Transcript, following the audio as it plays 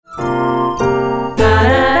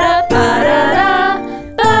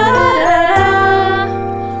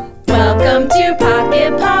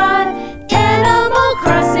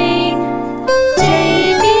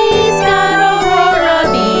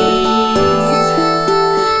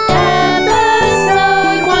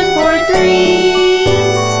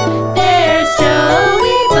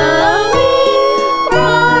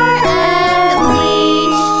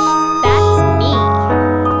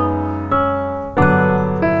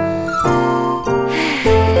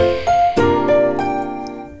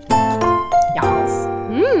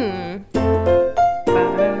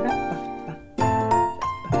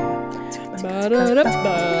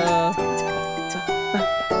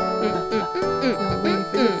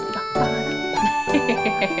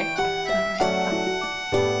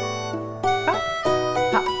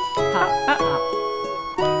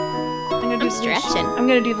stretching. I'm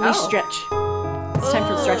gonna do the least stretch. It's time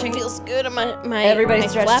for stretching. Feels good on my Everybody my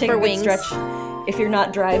stretch. Take flapper a good wings. stretch. If you're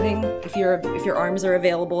not driving, if your arms are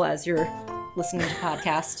available as you're listening to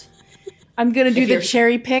podcast. I'm gonna do If the you're-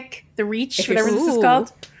 cherry pick, the reach, if you're- whatever this is Ooh.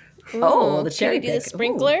 called. Oh, the cherry Can we do pick. the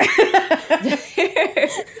sprinkler?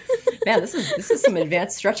 Man, this is some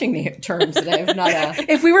advanced stretching terms that I've not.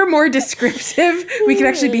 If we were more descriptive, we could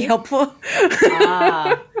actually be helpful.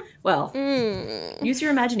 Well, use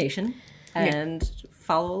your imagination and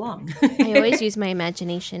follow along. I always use my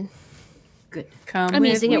imagination. Good. Come I'm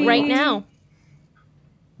with using it right me. now.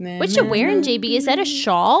 What you wearing, JB? Is that a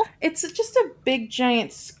shawl? It's just a big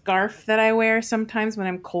giant scarf that I wear sometimes when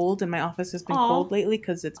I'm cold, and my office has been Aw. cold lately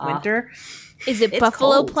because it's winter. Is it It's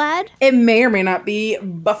buffalo cold. plaid? It may or may not be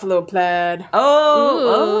buffalo plaid.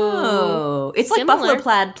 Oh, it's like Similar. buffalo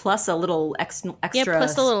plaid plus a little extra. Yeah,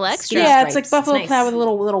 plus a little extra. Yeah, it's like stripes. buffalo nice. plaid with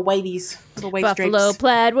little whiteies, little white Buffalo stripes.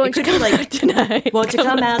 plaid, won't you could be come like, out tonight? Won't you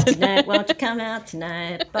come out tonight? Won't you come out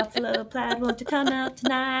tonight? Buffalo plaid, won't you come out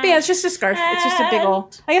tonight? But yeah, it's just a scarf. It's just a big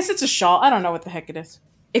old. I guess it's a shawl. I don't know what the heck it is.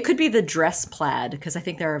 It could be the dress plaid because I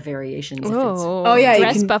think there are variations. Oh, yeah,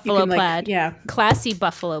 dress you can, buffalo like, plaid. yeah. Classy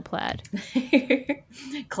buffalo plaid.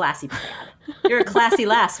 Classy plaid. You're a classy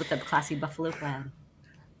lass with a classy buffalo plaid.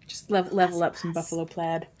 Just level up some buffalo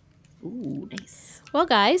plaid. Ooh, nice. Well,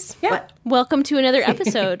 guys, What? welcome to another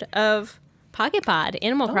episode of Pocket Pod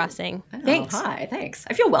Animal Crossing. Thanks. Oh, hi, thanks.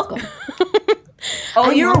 I feel welcome.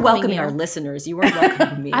 You were welcoming welcoming you. our listeners. You weren't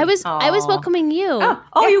welcoming me. I was welcoming you.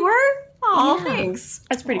 Oh, you were? Oh, thanks.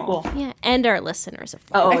 That's pretty cool. Yeah, and our listeners, of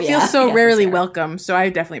course. Oh, I feel yeah. so Yeah, rarely for welcome, so I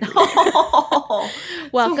definitely appreciate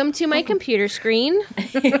it. Welcome to my computer screen.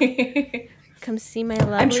 Sure. Come see my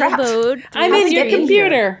lovely I'm trapped. abode. I'm How in did your you get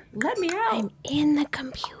computer. Let me out. I'm in the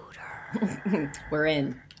computer. We're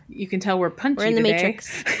in. You can tell we're punchy We're in the today.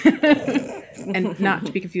 Matrix. And not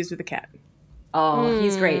to be confused with a cat. Oh,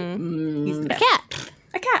 he's great. He's the best. Cat.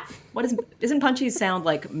 A cat. Isn't Punchy's sound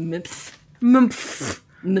like mimph? Mumph.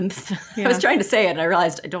 Mimph. Yeah. I was trying to say it and I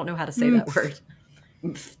realized I don't know how to say that word.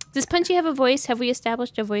 Does Punchy have a voice? Have we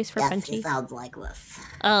established a voice for Punchy? Sounds like this.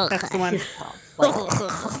 Oh, That's the one.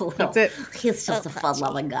 Like, That's it. he's just a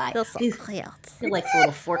fun-loving guy. He likes a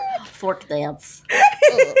little fork dance.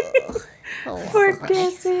 Fork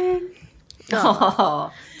dancing.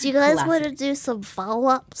 Oh, Do you guys Classic. want to do some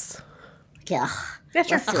follow-ups? Yeah. That's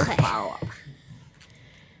your Let's do a follow-up.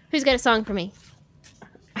 who's got a song for me?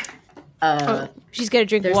 She's got to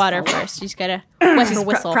drink water first. She's got to wet her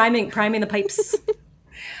whistle. priming the pipes.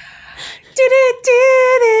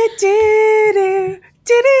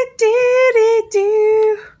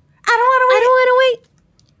 I don't want to wait.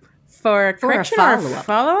 For a For a correction or a follow-up.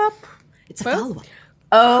 follow-up? It's a follow-up.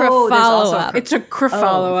 Oh, there's also Kerfollow-up. It's a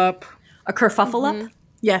kerfollow-up. a kerfuffle up.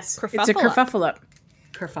 Yes, it's a Kerfuffle-up. kerfuffle-up.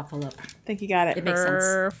 Kerfuffle up. I think you got it. It makes sense.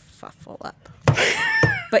 Kerfuffle up.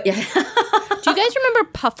 But yeah, Do you guys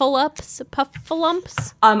remember Puffalumps?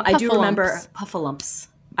 Puffalumps? I do Puffalumps. remember Puffalumps.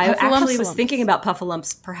 I actually was Puffalumps. thinking about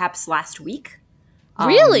Puffalumps perhaps last week.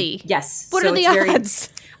 Really? Yes. What so are the it's very- odds?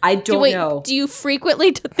 I don't know. Do you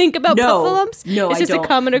frequently think about No, Puffalumps? no, Is I this don't. a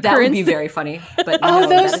common occurrence? That would be very funny. But Oh, no,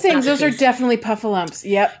 that those is things. not the Those are case. definitely puffalumps.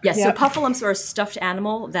 Yep. Yes, Yep. so puffalumps are a stuffed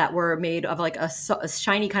animal that were made of like a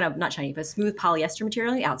shiny kind of, not shiny, but smooth polyester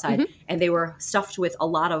material on the outside. Mm-hmm. And they were stuffed with a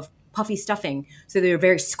lot of puffy stuffing. So they were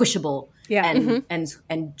very squishable Yeah. and, Mm-hmm.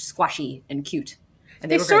 and squashy and cute.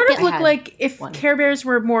 And They were sort great. of I look had like if one. Care Bears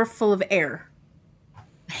were more full of air.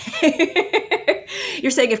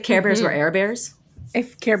 You're saying if Care Bears Mm-hmm. were Air Bears?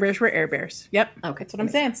 If Care Bears were Air Bears. Yep. Okay. That's what I'm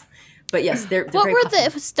saying. But yes, they're What very were puffy.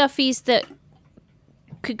 the stuffies that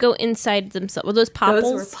could go inside themselves? Were those popples?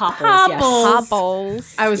 Those were popples, yes.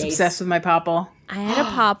 Popples. I was Yes. obsessed with my popple. I had a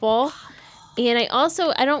popple. And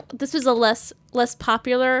I don't, this was a less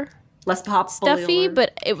popular Less pop stuffy,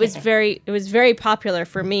 but it was very popular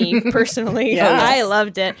for me personally. Yes. I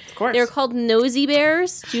loved it. Of course. They were called Nosy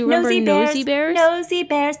Bears. Do you remember Nosy Bears? Nosy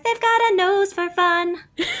bears, they've got a nose for fun.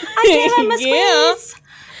 I give them a Yeah. squeeze.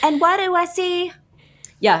 And what do I see?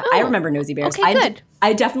 Yeah, I remember nosy bears. okay, good.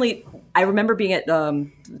 I remember being at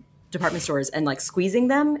department stores and like squeezing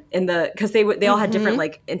them in the, because they all had different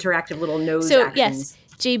like interactive little nose So actions. yes,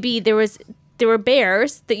 JB, there were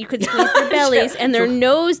bears that you could squeeze their bellies, and their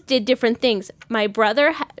nose did different things. My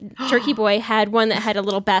brother, Turkey Boy, had one that had a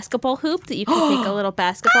little basketball hoop that you could make a little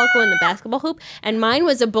basketball go in the basketball hoop, and mine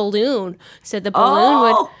was a balloon. So the balloon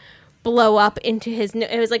would blow up into his.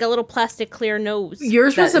 It was like a little plastic clear nose.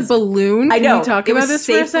 Yours was That a is- balloon. I Can know. you talk It about was this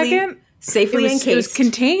for a safely- second? Safely It was encased.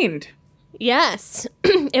 contained. Yes,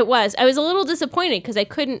 it was. I was a little disappointed because I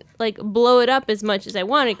couldn't like blow it up as much as I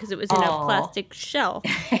wanted because it was in a Aw. plastic shell.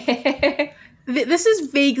 This is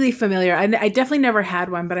vaguely familiar. I definitely never had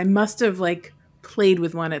one, but I must have like played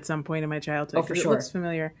with one at some point in my childhood. Oh, for 'cause sure. It looks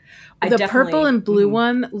familiar. I The definitely- purple and blue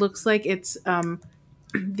one looks like it's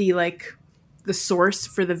the source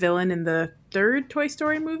for the villain in the third Toy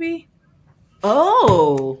Story movie.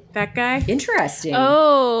 Oh, That guy. interesting.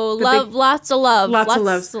 Oh, The love, big- lots of love. Lots of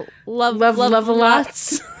loves. Love, Love a lot.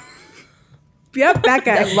 lots. Yep, that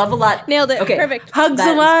guy. I love a lot. Nailed it. Okay. Perfect. Hugs That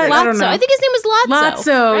a is lot. great. I don't Lotso. know. I think his name was Lotso.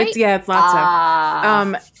 Lotso. Right? It's Lotso.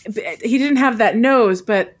 Ah, He didn't have that nose,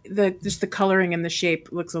 but just the coloring and the shape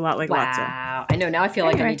looks a lot like Lotso. wow. I know. Now I feel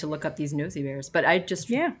like I Anyway. need to look up these nosy bears. But I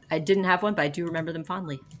didn't have one, but I do remember them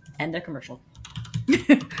fondly. And their commercial.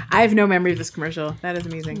 I have no memory of this commercial. That is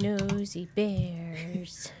amazing. Nosy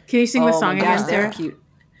bears. Can you sing the Oh song my gosh, again, they're Sarah? cute.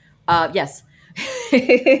 Yes.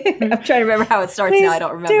 I'm trying to remember how it starts now. I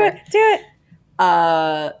don't remember. Do it.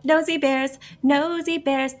 Nosy bears,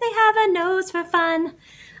 they have a nose for fun.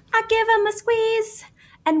 I give them a squeeze,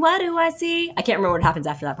 and what do I see? I can't remember what happens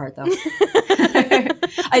after that part, though.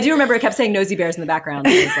 I do remember it kept saying nosy bears in the background.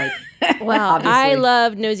 It was like, Wow, obviously. I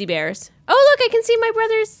love nosy bears. Oh, look, I can see my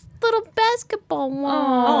brother's little basketball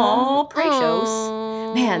wall. oh,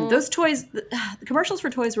 precious. Man, those toys, the commercials for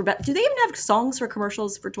toys were better. Do they even have songs for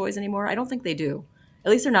commercials for toys anymore? I don't think they do. At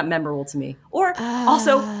least they're not memorable to me. Or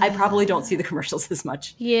also, I probably don't see the commercials as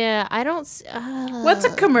much. Yeah, I don't. What's a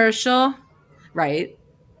commercial? Right?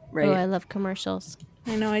 Right. Oh, I love commercials.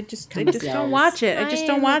 I know. I just Commercials. don't watch it. I just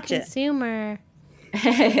don't am watch a it. Consumer.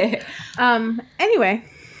 Anyway,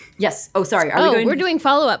 Yes. Oh, sorry. Are we Oh, going we're doing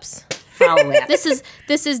follow-ups. follow up? This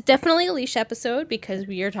is definitely a leash episode because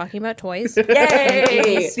we are talking about toys.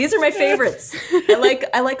 Yay! These are my favorites.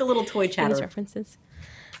 I like a little toy These chatter. references.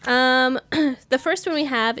 The first one we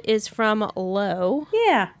have is from Lo,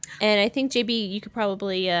 yeah, and I think JB, you could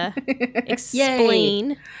probably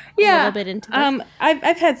explain a yeah. little bit into this.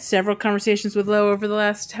 I've had several conversations with Lo over the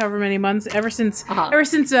last however many months, ever since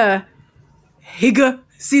Uh-huh. Higa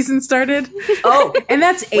season started. Oh, And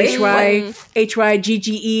that's Wait,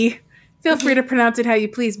 HYGGE. Feel free to pronounce it how you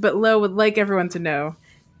please, but Lo would like everyone to know.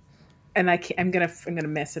 And I'm gonna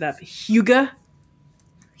mess it up. Hugo.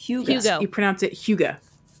 Hugo. You pronounce it Hugo.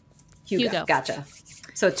 Hugo. Gotcha.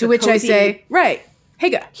 So it's To a which I cozy- say, right,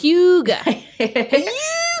 Higa. Hugo.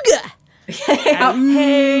 Hugo.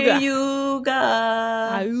 Huga. Hugo.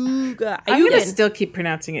 I'm gonna still keep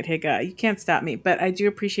pronouncing it Higa. You can't stop me, but I do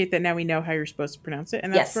appreciate that now we know how you're supposed to pronounce it,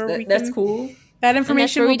 and that's Yes, where we that's can, cool. That And that's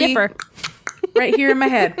information where we will be differ. right here in my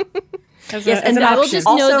head. As Yes, as and an I will option. just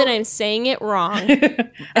Also- know that I'm saying it wrong.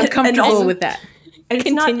 I'm comfortable also- with that. And it's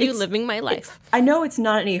Continue not, living my life. I know it's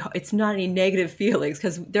not any negative feelings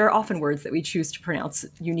because there are often words that we choose to pronounce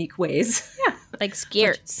unique ways. Like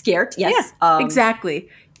scared. Scared, yes. Yeah, exactly.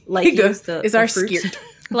 Like Higa use the is the our fruit. skirt.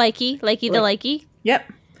 Likey the likey.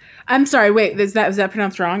 Yep. I'm sorry. Wait, was that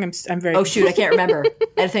pronounced wrong? I'm very. Oh shoot, I can't remember.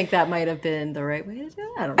 I think that might have been the right way to do it.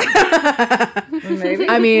 I don't know. Maybe.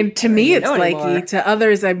 I mean, to me, it's know likey. anymore. To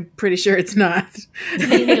others, I'm pretty sure it's not.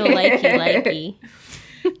 No likey.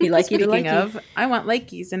 He like you to Speaking like you. of, I want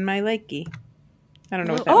likeys in my likey. I don't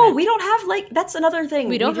know what that Oh, meant. we don't have that's another thing.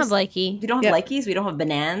 We don't have We likey. don't have Yep. likies. We don't have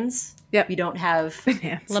bananas. Yep. We don't have.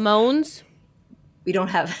 Bananas. Lemons. We don't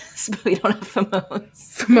have. We don't have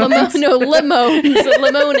Famones. Lemones.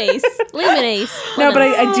 Lemonades. No, but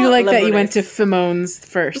I do like that you Lemonades. went to Famones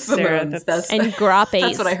first, Sarah. Famones, That's And grappes.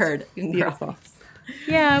 That's what I heard. beautiful.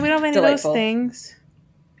 Yeah, we don't have any Delightful. of those things.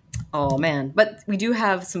 Oh man, but we do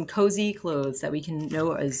have some cozy clothes that we can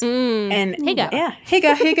know as. And Higa. yeah,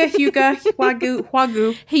 Higa, Huga,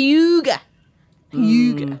 Wagyu, Hugo.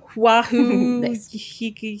 Wahoo, Nice.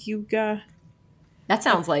 Higa, Huga. That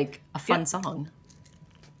sounds like a fun song.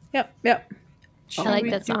 Yep. I like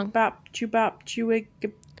that song. Bop, chubop, chewig,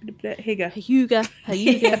 Higa. Hugo.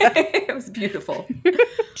 It was beautiful. I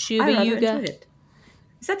Chuba rather enjoyed Yuga. it.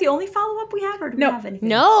 Is that the only follow up we have, or do No. we have anything?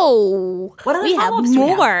 No. What other we have follow-ups do we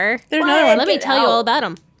have? more. There's another one. Let me Get tell you out. all about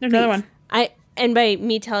them. There's another one. And by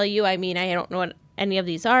me tell you, I mean I don't know what any of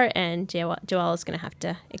these are, and Joelle is going to have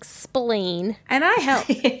to explain. And I helped.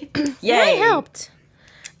 Yay! I helped.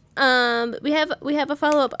 We have a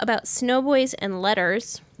follow up about snowboys and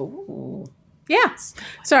letters. Ooh. Yeah.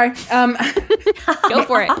 Sorry. Go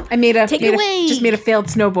for it. I made a Take it away. just made a failed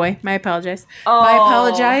snowboy. My apologize. Oh. My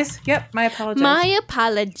apologize. Yep. My apologize. My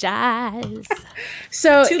apologize.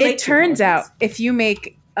 So Too late it to turns out apologize. if you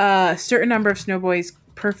make a certain number of snowboys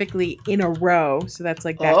perfectly in a row, so that's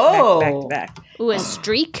like back to back to back to back, Ooh, a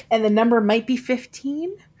streak. and the number might be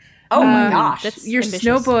 15. Oh my gosh! that's- Your ambitious.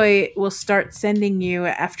 snowboy will start sending you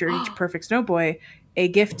after each perfect snowboy a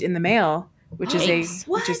gift in the mail, which is Thanks.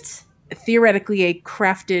 what? which is theoretically a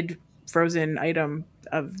crafted frozen item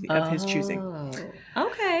of his choosing.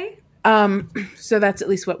 Okay. So that's at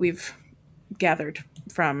least what we've gathered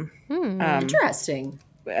from Interesting.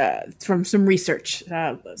 from some research.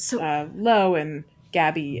 Lo and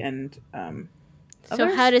Gabby and So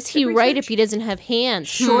others how does he did write research? if he doesn't have hands?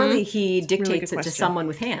 Surely he good dictates it to question. someone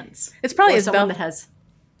with hands. It's probably Or Isabel. someone that has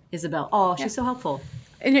Isabel. Oh, she's so helpful.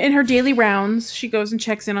 In her daily rounds, she goes and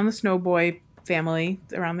checks in on the Snowboy family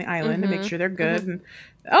around the island to make sure they're good. And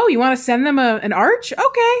you want to send them an arch?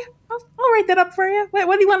 Okay, I'll write that up for you.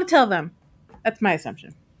 What do you want to tell them? That's my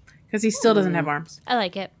assumption, because he still doesn't have arms, I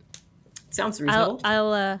like it. Sounds reasonable.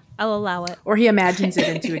 I'll allow it. or he imagines it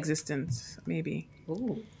into existence. Maybe.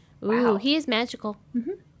 Ooh. Ooh, he is magical.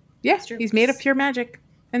 Yeah, he's made of pure magic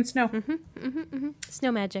and snow.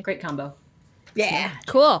 Snow magic. Great combo. Yeah,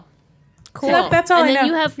 Cool. Cool. so that's all and I then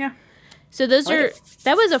know. you have yeah, so those are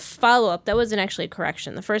that was a follow-up. That wasn't actually a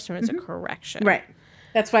correction. The first one was a correction. right.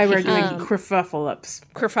 That's why we're doing kerfuffle-ups.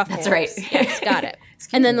 Kerfuffle. That's right. Yes, got it.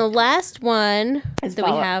 And then the last one that we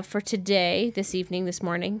follow-up. have for today, this evening, this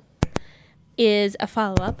morning, is a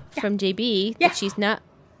follow-up from JB. Yeah. That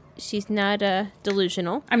she's not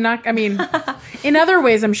delusional. I'm not. I mean, in other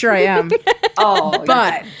ways, I'm sure I am. Oh,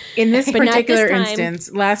 But in this But not particular this time.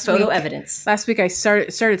 instance, last photo week, evidence. I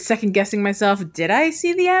started second guessing myself. Did I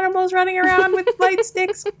see the animals running around with light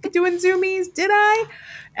sticks doing zoomies? Did I?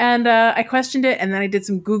 And I questioned it, and then I did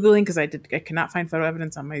some Googling because I could not find photo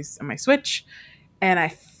evidence on my Switch, and I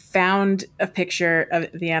found a picture of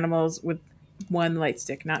the animals with one light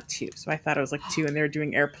stick, not two. So I thought it was like two, and they were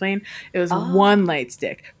doing airplane. It was one light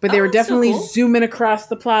stick, but they were so definitely cool. zooming across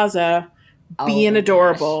the plaza, being my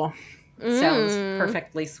adorable. Sounds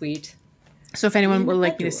perfectly sweet. So if anyone would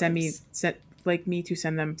like me to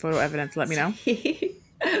send them photo evidence, let me know.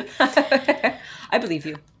 I believe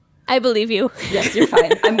you. I believe you. Yes, you're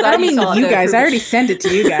fine. I'm glad I don't mean saw you the guys. I already proof. sent it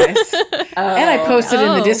to you guys, and I posted it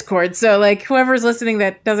in the Oh. Discord. So like whoever's listening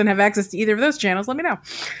that doesn't have access to either of those channels, let me know.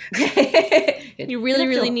 You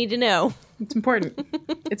really need to know. It's important.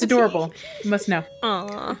 It's adorable. You must know.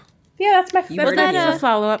 Aw. Yeah, that's heard it that's here. a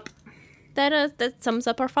follow up. That sums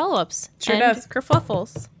up our follow-ups. Sure and does.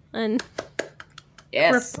 kerfuffles. And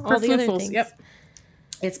Yes. all the other Kerfluffles. things. Yep,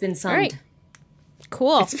 It's been summed. All right.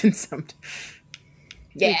 Cool. it's been summed.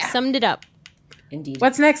 We've summed it up. Indeed.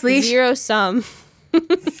 What's next, Leash? Zero sum.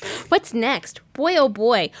 What's next? Boy, oh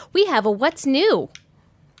boy. We have a what's new.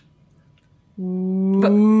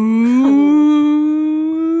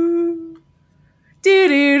 Do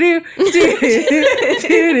do do do do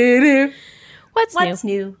do do. What's new?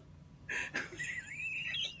 new?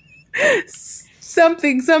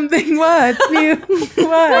 Something. What's new?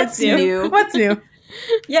 What's new? What's new?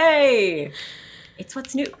 Yay! It's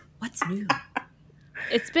what's new. What's new?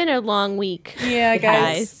 It's been a long week. Yeah, It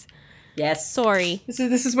guys. has. Yes. Sorry. This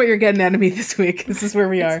is what you're getting out of me this week. This is where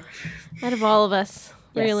we are. Out of all of us.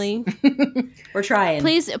 Yes. Really. We're trying.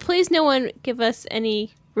 Please no one give us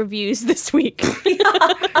any reviews this week.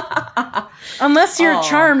 Unless you're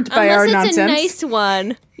charmed by our Unless it's nonsense. a nice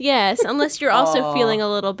one. Yes, unless you're also feeling a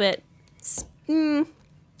little bit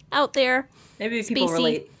out there Maybe people Spacey.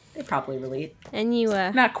 relate. They probably relate. and you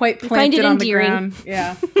Not quite find planted it on the endearing. ground.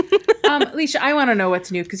 Yeah. Alicia, I want to know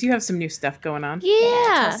what's new because you have some new stuff going on.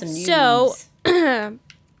 Yeah. Some news. So a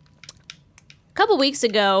couple weeks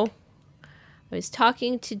ago, I was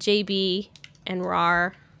talking to JB and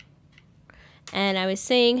RAR, and I was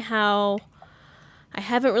saying how I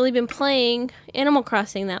haven't really been playing Animal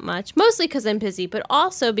Crossing that much, mostly because I'm busy, but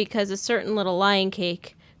also because a certain little lion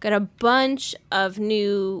cake got a bunch of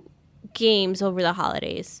new games over the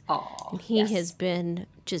holidays. Oh, He has been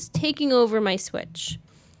just taking over my Switch.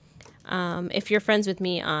 If you're friends with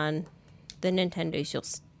me on the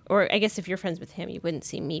Nintendos, or I guess if you're friends with him, you wouldn't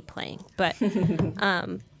see me playing. But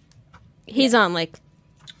he's on like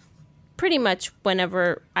pretty much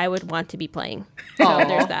whenever I would want to be playing. So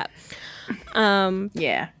there's that.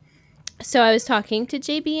 Yeah. So I was talking to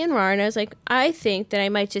JB and RAR, and I was like, I think that I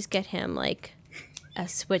might just get him like a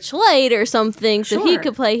Switch Lite or something so he Sure.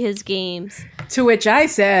 could play his games. To which I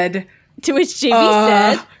said, To which JB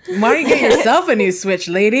said, why don't you get yourself a new Switch,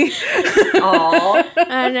 lady? Oh,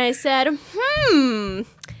 and I said,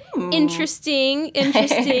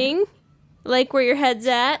 interesting. Like where your head's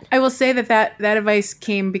at. I will say that advice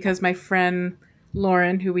came because my friend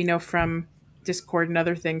Lauren, who we know from Discord and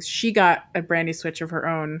other things, she got a brand new Switch of her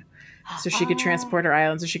own so she could transport her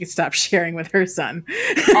island so she could stop sharing with her son.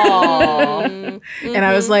 oh, And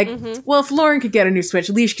I was like, well, if Lauren could get a new Switch,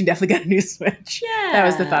 Leash can definitely get a new Switch. Yeah. That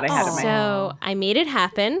was the thought I had in my head. So I made it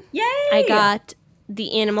happen. yay! I got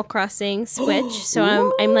the Animal Crossing Switch.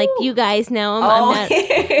 So I'm like you guys now.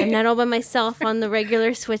 I'm not all by myself on the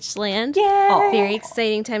regular Switch land. Yeah. Very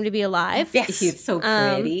exciting time to be alive. Yes. It's so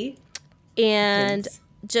pretty. And Yes.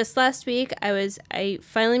 just last week, I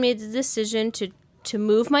finally made the decision to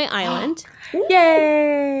move my island,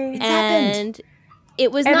 Yay! and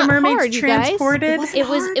it was And not the mermaid's hard, you guys. transported?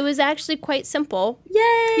 It was actually quite simple.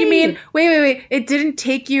 Yay! You mean, wait. It didn't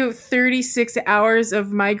take you 36 hours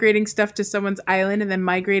of migrating stuff to someone's island and then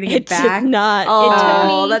migrating it back? Did not. Oh, It took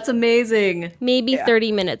me that's amazing. maybe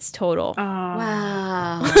 30 minutes total.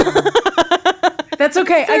 Wow. That's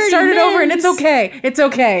okay. I started over and it's okay. It's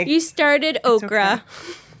okay. You started Okra.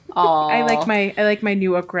 Oh, I like my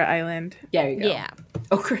new Okra island. There you go. Yeah.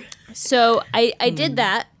 Okay. So I did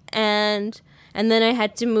that, and then I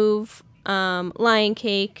had to move Lion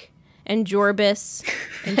Cake and Jorbis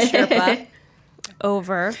and Sherpa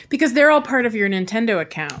over. Because they're all part of your Nintendo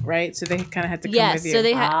account, right? So they kind of had to come Yes, with you. so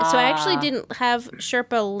they so I actually didn't have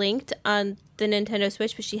Sherpa linked on the Nintendo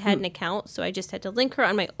Switch, but she had an account, so I just had to link her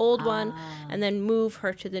on my old one and then move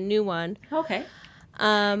her to the new one. Okay.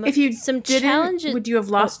 If you some didn't, challenges- would you have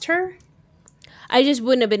lost her? I just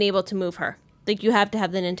wouldn't have been able to move her. Like, you have to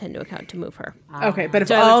have the Nintendo account to move her. Okay, but if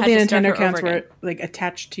So I would all have the to start Nintendo her accounts over were again. like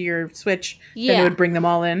attached to your Switch, then Yeah. it would bring them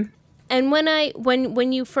all in. And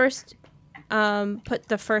when you first put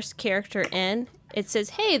the first character in, it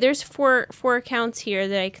says, "Hey, there's four accounts here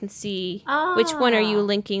that I can see. Which one are you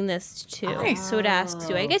linking this to?" Nice. So it asks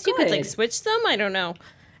you. I guess you could like Good. switch them. I don't know.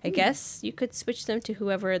 I guess you could switch them to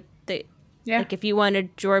whoever they. Yeah. Like if you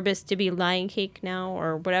wanted Jorbis to be Lion Cake now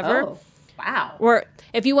or whatever, Oh, wow. or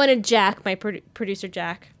if you wanted Jack, my producer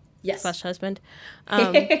Jack. Yes. Slash husband.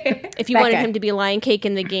 If you That wanted guy. him to be Lion Cake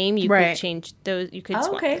in the game, you Right. could change those. You could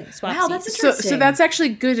Oh, okay. swap Wow, seats. that's So interesting. that's actually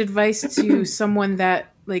good advice to someone that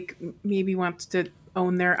like maybe wants to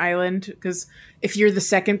own their island, because if you're the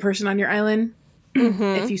second person on your island,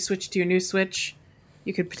 if you switch to a new Switch,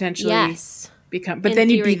 you could potentially Yes. become. But In then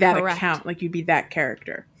you'd theory, be that correct. account, like you'd be that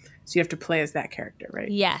character. So you have to play as that character, right?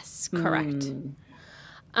 Yes, correct.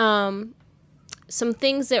 Some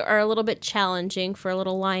things that are a little bit challenging for a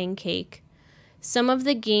little Lion Cake. Some of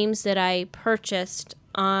the games that I purchased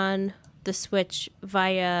on the Switch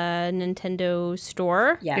via Nintendo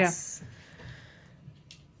Store Yes.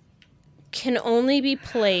 can only be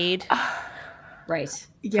played Right.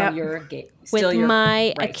 Yeah. From your game. with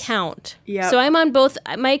my right. account. Yep. So I'm on both.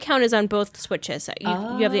 My account is on both Switches. You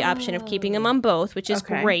have the option of keeping them on both, which is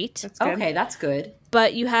Okay. great. That's good. Okay, that's good.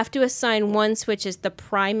 But you have to assign one Switch as the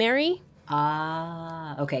primary.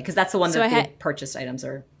 Okay, because that's the one So that I the had- purchased items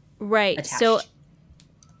are Right. attached. So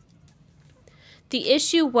the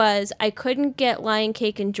issue was I couldn't get Lion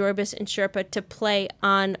Cake and Jorbis and Sherpa to play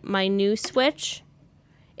on my new Switch.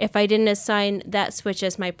 If I didn't assign that Switch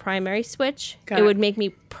as my primary Switch, Got it it. would make me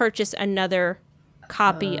purchase another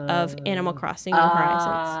copy of Animal Crossing New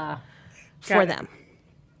Horizons for Got it. them.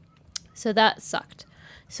 So that sucked.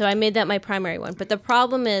 So I made that my primary one. But the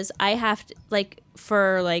problem is I have to, like,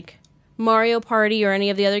 for like Mario Party or any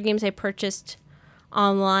of the other games I purchased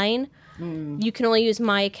online, you can only use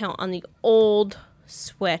my account on the old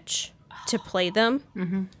Switch to play them.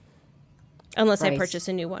 Unless I Right. purchase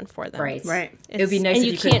a new one for them. right. Right. It would be nice and if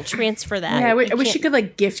you you can't could. transfer that. Yeah, I wish you can't- could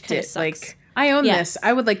like gift kinda it. sucks. Like, I own Yes. this.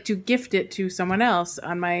 I would like to gift it to someone else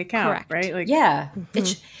on my account, Correct. right? Like, Yeah,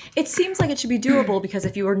 it seems like it should be doable because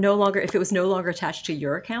if it was no longer attached to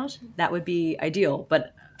your account, that would be ideal.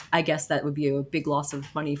 But I guess that would be a big loss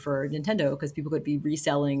of money for Nintendo because people could be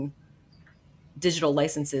reselling digital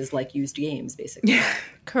licenses like used games, basically.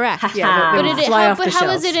 Correct. Yeah, But, they would fly off the how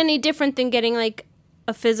is shelves. it any different than getting like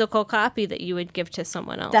a physical copy that you would give to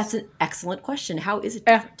someone else? That's an excellent question. How is it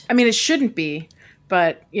Yeah, different? I mean, it shouldn't be,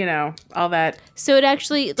 but you know, all that so it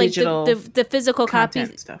actually like digital the physical content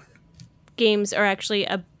copy stuff. games are actually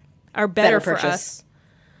are better Better for purchase. us.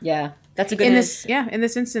 Yeah, that's a good. In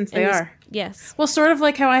this instance, they In this- are. Yes. Well, sort of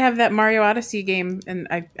like how I have that Mario Odyssey game, and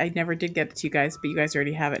I never did get it to you guys, but you guys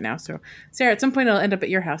already have it now. So, Sarah, at some point it'll end up at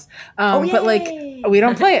your house. But like, yay. we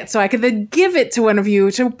don't play it, so I could then give it to one of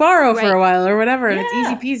you to borrow for Right. a while or whatever, and Yeah.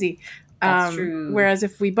 it's easy peasy. That's true. Whereas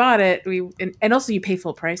if we bought it, and also you pay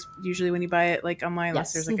full price usually when you buy it like online,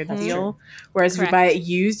 unless Yes. there's like a That's deal. true. Whereas if Correct. you buy it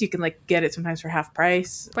used, you can like get it sometimes for half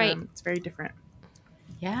price. Right. It's very different.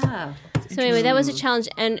 Yeah. So anyway, that was a challenge,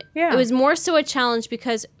 and Yeah. it was more so a challenge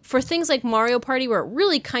because for things like Mario Party, where it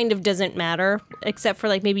really kind of doesn't matter, except for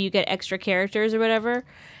like maybe you get extra characters or whatever,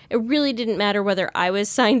 it really didn't matter whether I was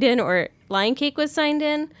signed in or Lion Cake was signed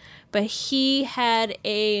in, but he had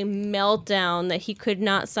a meltdown that he could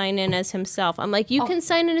not sign in as himself. I'm like, you can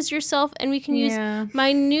sign in as yourself, and we can use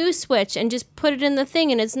my new Switch and just put it in the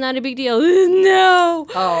thing, and it's not a big deal.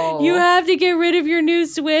 No, you have to get rid of your new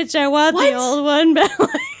Switch. I want the old one back.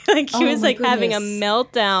 Like he was like having a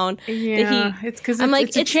meltdown. Yeah, it's because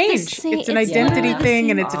it's a change. It's an identity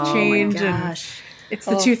thing, and it's a change. And it's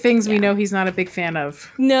the two things we know he's not a big fan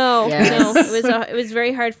of. No, it was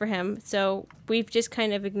very hard for him. So we've just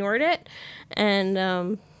kind of ignored it,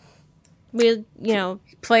 and we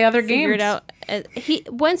play other games. It out.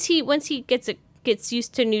 Once he gets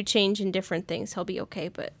used to new change and different things, he'll be okay.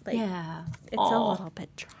 But it's a little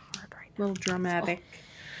bit hard right now. A little dramatic.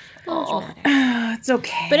 It's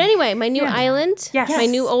okay. But anyway, my new island. Yes. My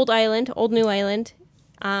new old new island.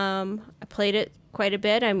 I played it quite a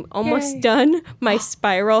bit. I'm almost done my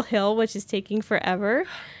Spiral Hill, which is taking forever.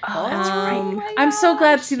 Oh, that's right. I'm so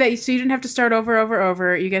glad to see that. So you didn't have to start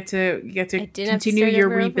over. You get to continue your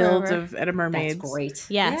rebuild of Edda Mermaids. That's great.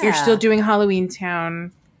 Yes. You're still doing Halloween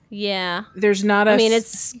Town. Yeah. There's not a. I mean,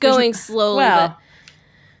 it's going slowly.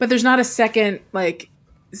 But there's not a second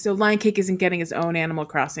So Lion Cake isn't getting his own Animal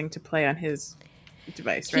Crossing to play on his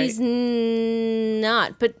device, right? He's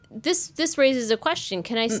not. But this raises a question.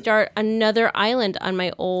 Can I start another island on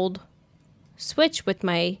my old Switch with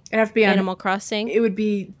my Animal Crossing? It would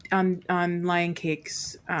be on Lion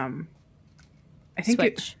Cake's. I think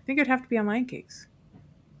Switch. it would have to be on Lion Cake's.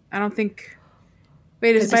 I don't think.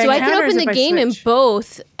 Wait, is it so I can open the game in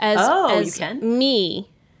both as you can? Me.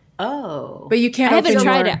 Oh, but you can't. I haven't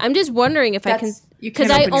tried it. I'm just wondering if I can.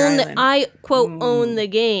 Because I own the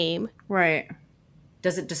game. Right.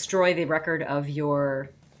 Does it destroy the record of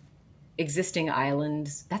your existing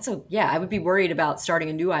islands? I would be worried about starting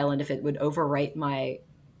a new island if it would overwrite my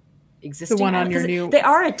existing the one island. On your new. They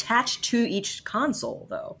are attached to each console,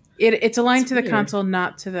 though. It's aligned to the console,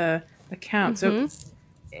 not to the account. So,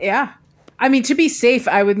 yeah. I mean, to be safe,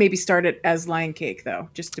 I would maybe start it as Lion Cake, though,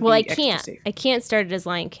 just to be extra safe. I can't start it as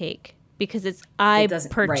Lion Cake because I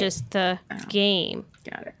purchased the game.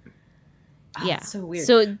 Got it. Yeah. So weird.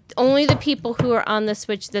 So only the people who are on the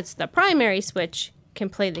Switch that's the primary Switch can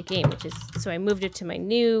play the game, so I moved it to my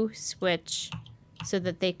new Switch so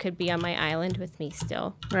that they could be on my island with me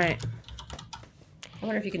still. Right. I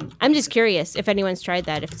wonder if you can. I'm just curious if anyone's tried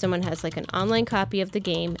that, if someone has like an online copy of the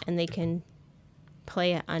game and they can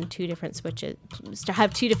play it on two different Switches, to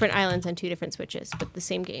have two different islands on two different Switches, but the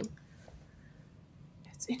same game.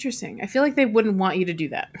 It's interesting. I feel like they wouldn't want you to do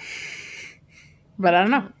that. But I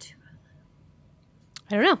don't know.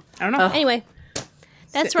 I don't know. Anyway,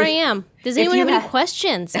 that's where I am. Does anyone have any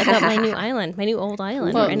questions about my new island, my new old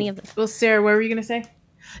island, or any of them? Well, Sarah, what were you going to say?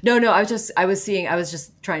 No, I was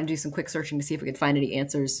just trying to do some quick searching to see if we could find any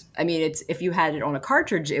answers. I mean, if you had it on a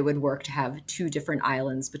cartridge, it would work to have two different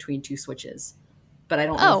islands between two Switches. But I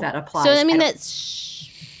don't know if that applies. So, I mean,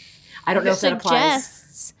 I don't know if that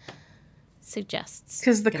applies. Suggests.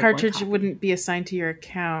 Because the cartridge wouldn't be assigned to your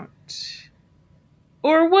account.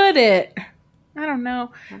 Or would it? I don't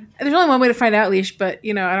know. There's only one way to find out, Leash, but,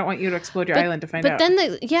 I don't want you to explode your island to find out. But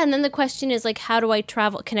then the question is, like, how do I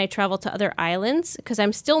travel? Can I travel to other islands? Because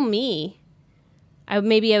I'm still me.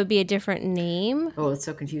 Maybe I would be a different name. Oh, it's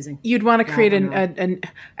so confusing. You'd want to create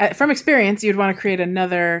from experience, you'd want to create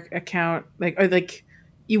another account,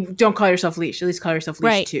 you don't call yourself Leash. At least call yourself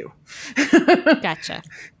Leash 2. Gotcha.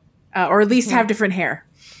 Or at least have different hair.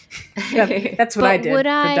 Yeah, that's what I did for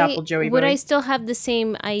Doppel Joey Boy. Would I still have the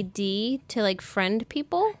same ID to friend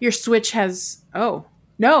people? Your Switch has. Oh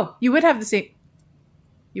no, you would have the same.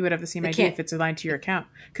 You would have the same ID if it's aligned to your account.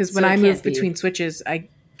 Because when I moved between Switches, I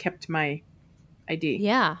kept my ID.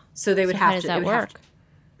 Yeah. So they would have to. How does that work?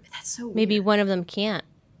 That's so weird. Maybe one of them can't.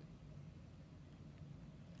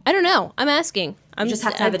 I don't know. I'm asking. You just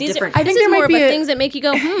have to have a different. I think there might be things that make you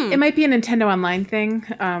go, It might be a Nintendo Online thing,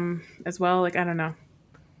 as well. I don't know.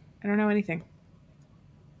 I don't know anything.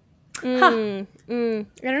 I don't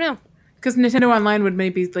know. Because Nintendo Online would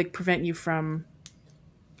maybe prevent you from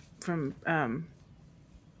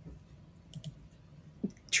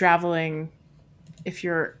traveling if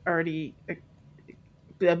you're already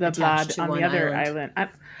blah blah blah on the other island. I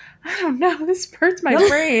don't know. This hurts my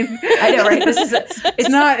brain. I know, right?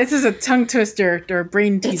 This is a tongue twister or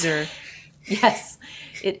brain teaser. Yes.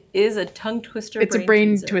 It is a tongue twister. It's a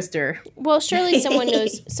brain twister. Well, surely someone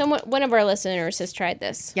knows. One of our listeners has tried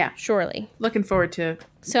this. Yeah, surely. Looking forward to.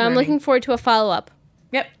 So learning. I'm looking forward to a follow up.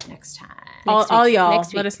 Yep. Next time. All y'all,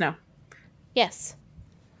 let us know. Yes.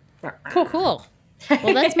 Cool.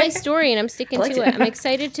 Well, that's my story, and I'm sticking to it. I'm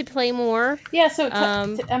excited to play more. Yeah. So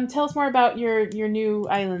tell us more about your new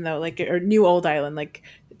island, though, or new old island.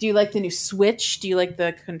 Do you like the new Switch? Do you like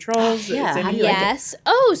the controls? Yeah, Is there how do any- you like it? Yes.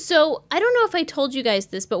 Oh, so I don't know if I told you guys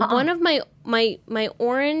this, but one of my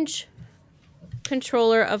orange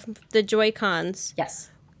controller of the Joy-Cons Yes.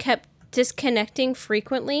 kept disconnecting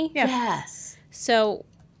frequently. Yeah. Yes. So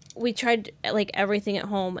we tried like everything at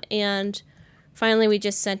home, and finally we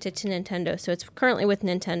just sent it to Nintendo. So it's currently with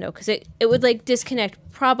Nintendo because it would like disconnect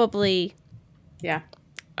probably, Yeah.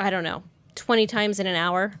 I don't know, 20 times in an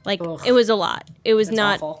hour. Like Ugh. it was a lot. It was That's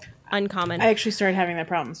not awful. uncommon. I actually started having that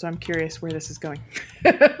problem, so I'm curious where this is going.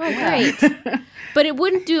 Great. But it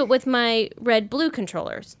wouldn't do it with my red-blue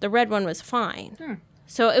controllers. The red one was fine.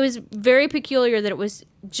 So it was very peculiar that it was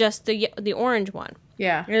just the orange one.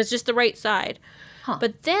 Yeah. It was just the right side. Huh.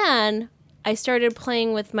 But then I started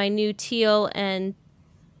playing with my new teal and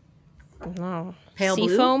Pale blue?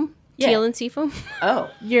 seafoam. Yeah. Teal and seafoam. Oh.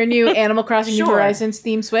 Your new Animal Crossing New Sure. Horizons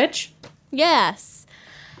theme Switch? Yes.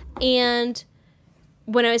 And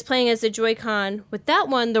when I was playing as the Joy-Con with that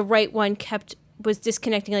one, the right one was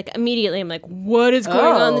disconnecting like immediately. I'm like, what is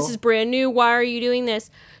going on? This Oh. is brand new. Why are you doing this?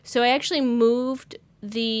 So I actually moved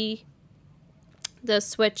the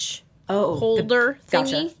Switch holder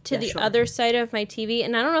gotcha. thingy to Yeah, the sure. other side of my TV.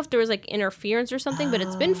 And I don't know if there was like interference or something, but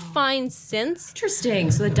it's been fine since.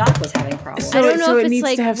 Interesting. So the dock was having problems. So I don't know so it if it's needs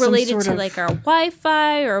like to have some related sort to of like our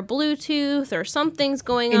Wi-Fi or Bluetooth or something's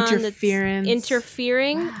going on Interference. that's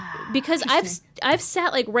interfering. Because I've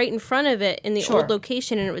sat like right in front of it in the Sure. old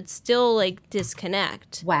location and it would still like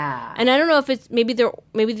disconnect. Wow. And I don't know if it's maybe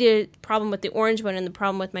the problem with the orange one and the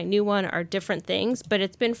problem with my new one are different things, but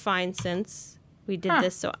it's been fine since we did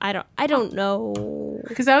this. So I don't know.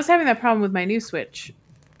 Because I was having that problem with my new Switch,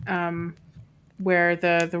 where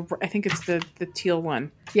the I think it's the teal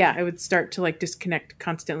one. Yeah, it would start to like disconnect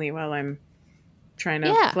constantly while I'm trying to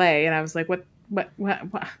Yeah. play, and I was like, what? Why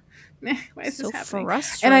is So this happening?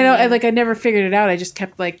 frustrating. And I I never figured it out. I just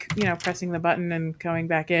kept like pressing the button and going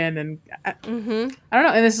back in, and I don't know.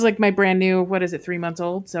 And this is like my brand new. What is it? 3 months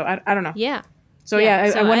old. So I don't know. Yeah. So Yeah,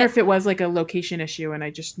 yeah, so I wonder I- if it was like a location issue, and I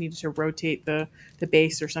just needed to rotate the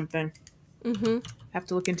base or something. Have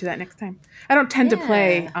to look into that next time. I don't tend to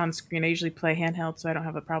play on screen. I usually play handheld, so I don't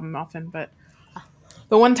have a problem often. But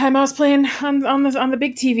the one time I was playing on the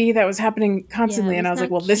big TV, that was happening constantly, Yeah, and I that's was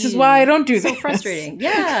like, not "Well, this is cute. why I don't do so this." frustrating.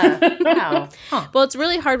 Yeah. Wow. Huh. Well, it's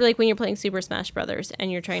really hard like when you're playing Super Smash Brothers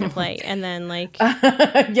and you're trying to play and then like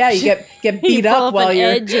Yeah, you get you beat fall up off while an you're.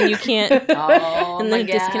 edge and you can't Oh and my then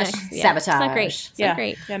it gosh. disconnects. Yeah, Sabotage. It's not great. It's Yeah. not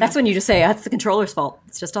great. Yeah, no. That's when you just say that's the controller's fault.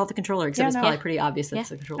 It's just all the controller, except Yeah, it's no. probably pretty obvious that it's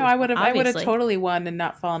the Yeah. controller's No, I would have Obviously. totally won and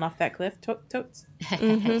not fallen off that cliff. Totes. Totes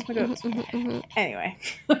my goats. Anyway.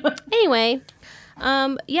 Anyway,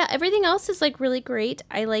 yeah, everything else is like really great.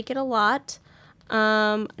 I like it a lot.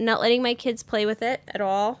 Not letting my kids play with it at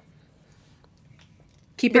all.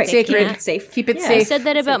 Keep it Right, sacred. keep it safe. Keep it Yeah. I safe. said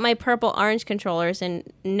that about my purple orange controllers, and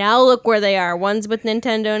now look where they are. One's with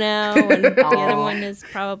Nintendo now, and the other Aw. one is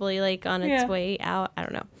probably like on its Yeah. way out. I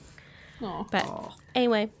don't know. Aw. But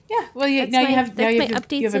anyway, Yeah. Well, you, That's now my- you have that's my you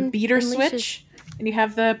updates have a and beater unleashes. Switch, and you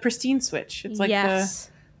have the pristine Switch. It's like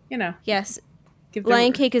yes, yes. Give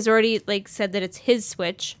Lion Cake has already like said that it's his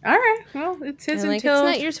Switch. All right. Well, it's his And, like, until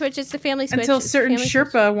it's not your Switch; it's the family Switch. until It's the certain family Switch.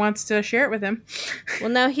 Sherpa wants to share it with him. Well,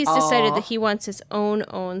 now he's decided Aw. that he wants his own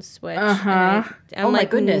Switch. Uh-huh. I'm Oh my like,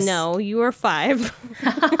 goodness. no, you are 5.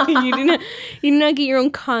 you do not get your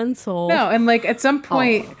own console. No, and like at some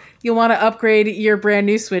point you'll want to upgrade your brand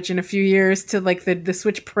new Switch in a few years to like the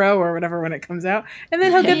Switch Pro or whatever when it comes out, and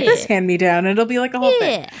then he'll get this hand me down, and it'll be like a whole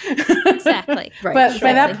thing. Yeah, exactly. Right. But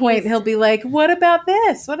by that Exactly. point, he'll be like, "What about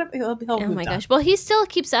this? What?" He'll Oh my moved on. gosh. Well, he still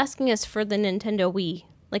keeps asking us for the Nintendo Wii.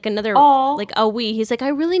 Like another, Aw. like a Wii. He's like, I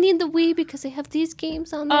really need the Wii because they have these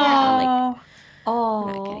games on there. And I'm like, Oh,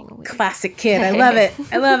 I'm not getting a Wii. classic kid! I love it.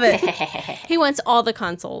 I love it. He wants all the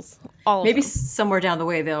consoles. All Maybe of them. somewhere down the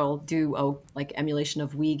way they'll do like emulation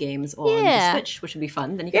of Wii games on Yeah. the Switch, which would be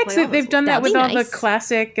fun. Then you Yeah, can play 'cause all they've those. done that That'd with be all nice. the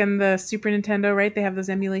classic and the Super Nintendo, right? They have those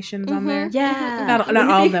emulations on there. Yeah. Not Wouldn't it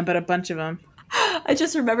all be- of them, but a bunch of them. I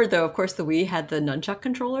just remembered though, of course, the Wii had the nunchuck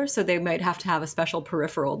controller, so they might have to have a special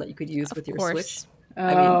peripheral that you could use with your course. Switch.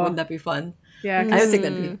 I mean, wouldn't that be fun? Yeah, I 'cause don't think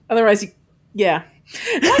that'd be. otherwise, yeah.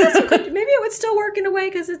 Maybe it would still work in a way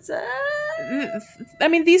because it's. I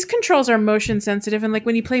mean, these controls are motion sensitive, and like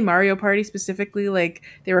when you play Mario Party specifically, like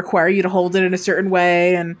they require you to hold it in a certain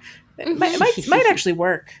way, and it might actually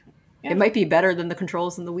work. It might be better than the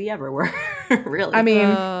controls in the Wii ever were. Really. I mean,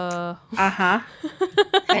 Uh,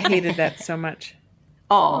 I hated that so much.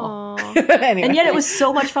 oh. Anyway. And yet it was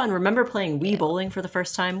so much fun. Remember playing Wii bowling for the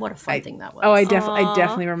first time? What a fun thing that was. Oh, I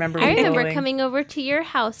definitely remember. I remember bowling. coming over to your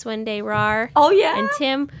house one day, Rar. Oh, yeah. And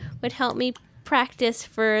Tim would help me practice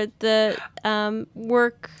for the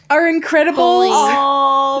work. Our Incredibles,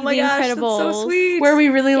 Oh my The gosh, that's so Incredibles. sweet. where we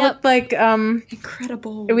really Yep. looked like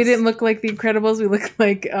Incredible. we didn't look like the Incredibles. We looked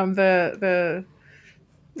like the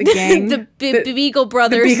gang, the Beagle the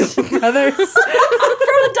Brothers. Beagle Brothers.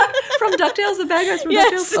 from DuckTales, the bad guys from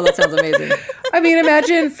Yes. DuckTales. Oh, that sounds amazing. I mean,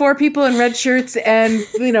 imagine 4 people in red shirts and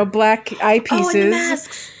black eyepieces, and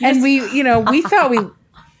masks. and we thought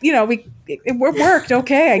it worked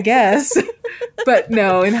okay, I guess. But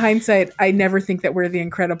no, in hindsight, I never think that we're the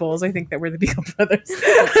Incredibles. I think that we're the Beagle Brothers.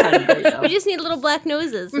 That's kind of great, though. We just need little black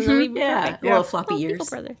noses, and then we'd be Yeah, perfect. little floppy Beagle ears.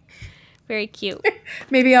 Brother. Very cute.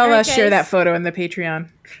 Maybe I'll All right, share that guys. photo in the Patreon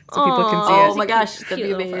so people can see Oh it. my gosh, Cute that'd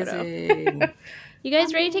be little photo. amazing. You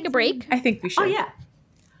guys ready to take a break? I think we should. Oh yeah,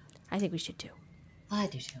 I think we should too. I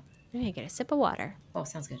do too. I'm gonna get a sip of water. Oh,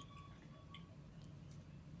 sounds good.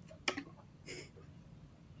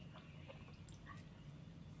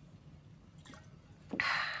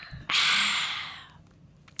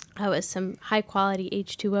 That was some high quality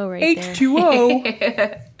H2O right there. H2O.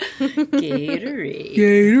 Gatorade.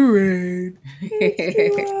 Gatorade.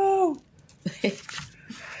 H2O.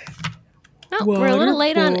 Oh, we're a little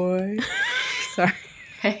late on it. Boy. Sorry.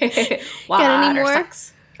 Got any more?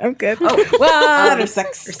 Sucks. I'm good. Oh, water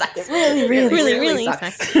sucks. Sucks. Really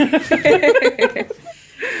sucks. sucks.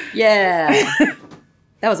 Yeah.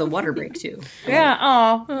 That was a water break too. Yeah.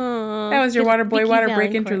 Oh, Aw. that was your water boy Vicky water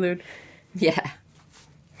break Valancourt. interlude. Yeah.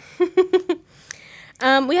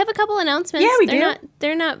 We have a couple announcements. Yeah, we they're do.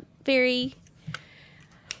 They're not very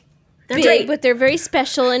They're big, great. but they're very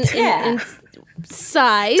special in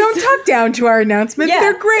size. Don't talk down to our announcements. Yeah,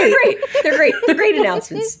 They're great. They're great. They're great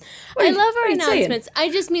announcements. I love our what are you saying? announcements.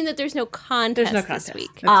 I just mean that there's no contest, There's no this contest. week.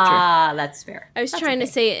 That's true. Ah, that's fair. I was That's trying to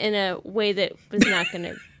okay. say it in a way that was not going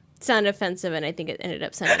to sound offensive, and I think it ended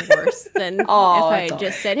up sounding worse than if Oh, I that's had all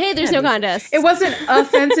just said, "Hey, there's no contest." It wasn't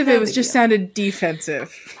offensive. It was just sounded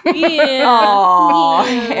defensive. Yeah. Aw.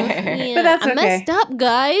 Yeah. But that's I okay. messed up,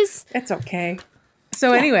 guys. That's okay.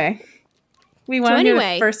 So anyway, we want to hear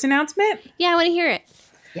anyway. the first announcement. Yeah, I want to hear it.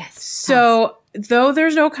 Yes. So, though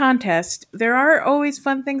there's no contest, there are always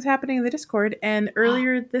fun things happening in the Discord. And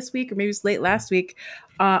earlier this week, or maybe it was late last week,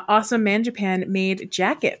 Awesome Man Japan made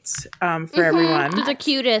jackets for everyone. They're the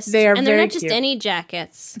cutest. They are and they're very not just cute. any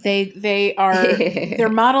jackets. They are they're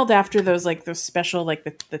modeled after those special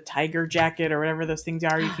the tiger jacket or whatever those things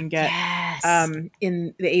are you can get Yes.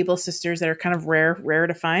 in the Able Sisters that are kind of rare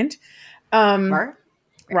to find.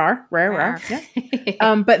 Rar? Rare. Yeah.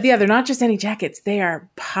 But yeah, they're not just any jackets. They are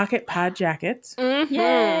Pocket Pod jackets. Mm-hmm.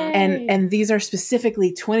 Yay. And these are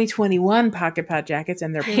specifically 2021 Pocket Pod jackets,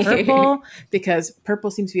 and they're purple because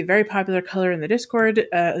purple seems to be a very popular color in the Discord,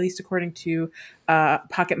 at least according to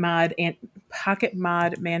Pocket Mod Man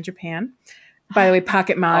Japan. By the way,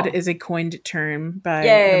 Pocket Mod is a coined term by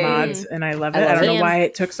Yay. the mods, and I love it. I I, love don't know it. why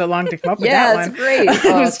it took so long to come up with Yeah, that it's one. great. it,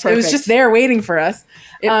 Oh, was, it's it was just perfect. there waiting for us.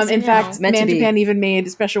 It was In fact, meant to Man be. Japan even made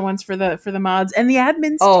special ones for the mods and the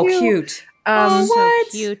admins Oh, too. cute. So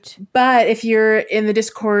cute. But if you're in the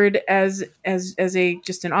Discord as a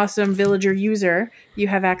just an awesome villager user, you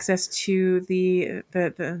have access to the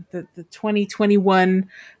 2021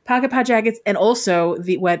 Pocket Pod jackets, and also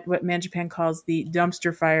the what Man Japan calls the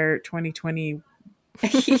Dumpster Fire 2020.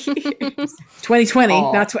 2020.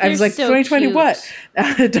 Aw. Not I was They're like so 2020. cute. What?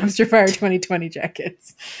 Dumpster Fire 2020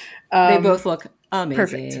 jackets. They both look amazing.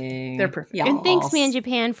 perfect. They're perfect. Yes. And thanks, Man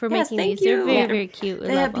Japan, for Yes, making thank these. They're you. very, Yeah. very cute. We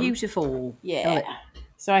They're love them. beautiful. Yeah.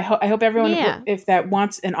 So I hope everyone, Yeah. if that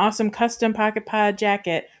wants an awesome custom Pocket Pod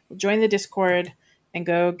jacket, will join the Discord and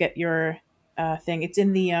go get your thing. It's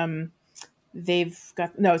in the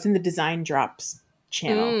it's in the Design Drops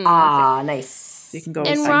channel. Ah, nice. So you can go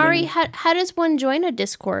And find Rari, them. how does one join a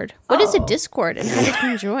Discord? What is a Discord, and how does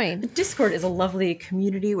one join? Discord is a lovely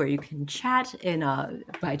community where you can chat in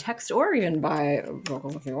by text or even by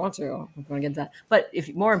if you want to. I'm going to get that. But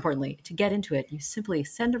if more importantly, to get into it, you simply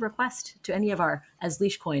send a request to any of our, as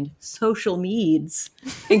Leash coined, social meds,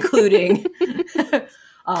 including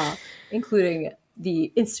including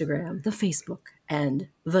the Instagram, the Facebook, and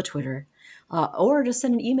the Twitter. Or just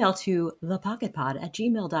send an email to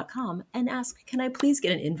thepocketpod@gmail.com and ask, can I please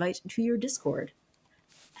get an invite to your Discord?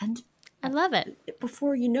 And I love it.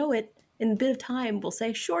 before you know it, in a bit of time, we'll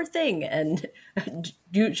say, sure thing. And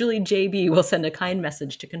usually JB will send a kind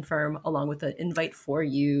message to confirm along with an invite for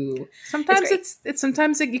you. Sometimes great. it's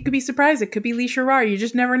sometimes you could be surprised. It could be Leash or Rar. You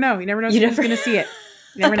just never know. You never know if You someone's never- going to see it.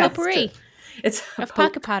 You never know. Potpourri It's of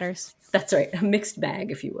Pocket Potters. That's right. A mixed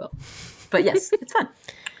bag, if you will. But yes, it's fun.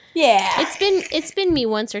 Yeah. It's been me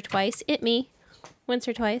once or twice. It me once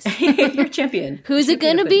or twice. You're a champion. Who's it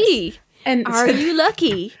Champion gonna of goodness. be? And Are you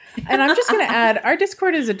lucky? And I'm just going to add, our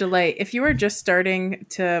Discord is a delight. If you are just starting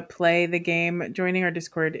to play the game, joining our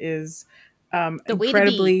Discord is way to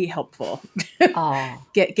incredibly helpful. Oh,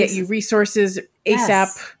 Get you resources ASAP.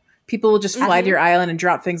 Yes. People will just fly to your island and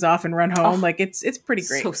drop things off and run home. Like it's pretty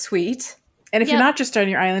great. so sweet. And if Yep. you're not just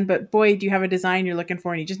starting your island, but boy, do you have a design you're looking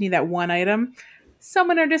for and you just need that one item,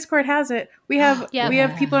 someone in our Discord has it. We have Yep. we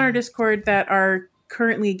have people in our Discord that are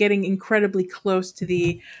currently getting incredibly close to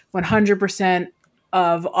the 100%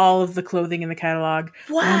 of all of the clothing in the catalog.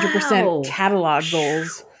 Wow. 100% catalog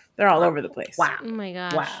goals. They're all over the place. Wow. Oh my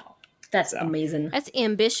gosh. Wow. That's So. amazing. That's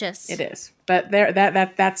ambitious. It is. But there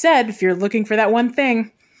that said, if you're looking for that one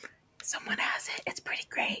thing, someone has it. It's pretty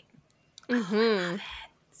great. Mm-hmm.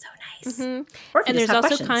 So nice. Mm-hmm. Or if you And just there's have also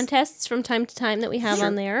questions. contests from time to time that we have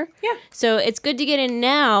on there. Yeah. So it's good to get in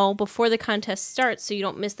now before the contest starts so you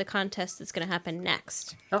don't miss the contest that's going to happen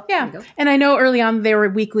next. Oh, there Yeah. you go. And I know early on they were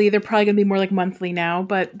weekly. They're probably going to be more like monthly now,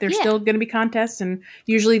 but they're Yeah. still going to be contests. And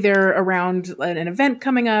usually they're around an event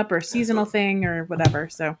coming up or a seasonal thing or whatever.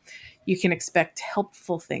 So you can expect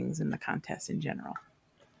helpful things in the contest in general.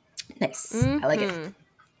 Nice. I like it. Mhm.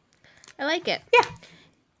 I like it. Yeah.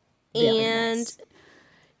 Very And nice.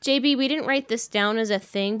 JB, we didn't write this down as a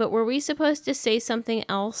thing, but were we supposed to say something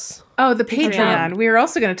else? Oh, the Patreon. Patreon. We are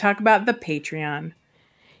also going to talk about the Patreon.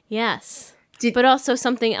 Yes. Did- But also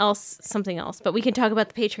something else. But we can talk about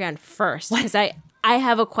the Patreon first because I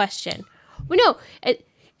have a question. Well, no,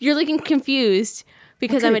 you're looking confused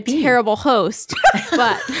because could I'm a it be? terrible host.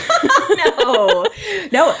 But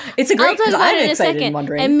No, it's a I'll great talk because about I'm it in a excited second. and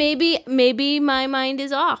wondering. And maybe my mind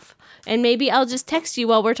is off. And maybe I'll just text you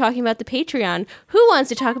while we're talking about the Patreon. Who wants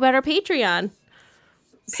to talk about our Patreon?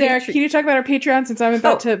 Sarah, can you talk about our Patreon since I'm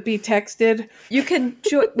about to be texted? You can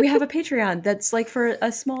we have a Patreon that's like for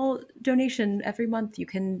a small donation every month. You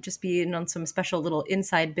can just be in on some special little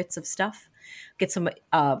inside bits of stuff. Get some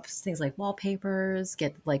things like wallpapers,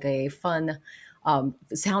 get like a fun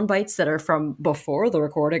sound bites that are from before the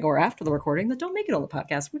recording or after the recording that don't make it on the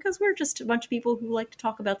podcast because we're just a bunch of people who like to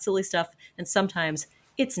talk about silly stuff and sometimes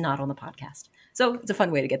it's not on the podcast. So it's a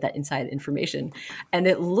fun way to get that inside information. And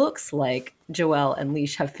it looks like Joelle and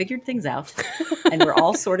Leash have figured things out and we're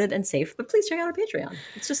all sorted and safe. But please check out our Patreon.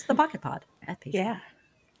 It's just the Pocket Pod at Patreon. Yeah.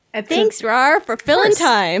 Thanks, Rar, for filling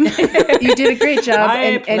time. You did a great job. My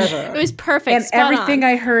and pleasure. It was perfect. and spot everything on.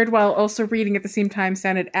 I heard while also reading at the same time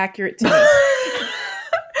sounded accurate to me.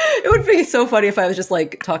 It would be so funny if I was just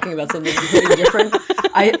like talking about something completely different.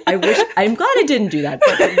 I'm glad I didn't do that,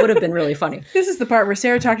 but it would have been really funny. This is the part where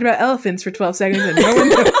Sarah talked about elephants for 12 seconds and no one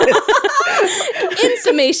noticed. In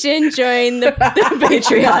summation, join the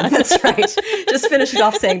Patreon, that's right. Just finish it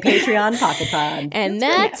off saying Patreon Pocket Pod. And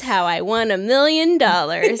that's how I won $1 million.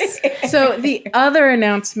 So the other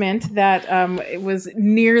announcement that it was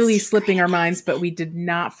nearly slipping our minds, but we did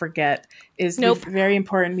not forget, is very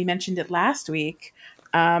important. We mentioned it last week.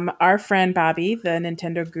 Our friend Bobby, the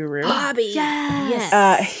Nintendo guru, Bobby.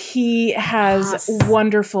 Yes. he has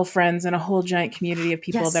wonderful friends and a whole giant community of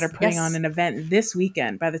people Yes, that are putting yes. on an event this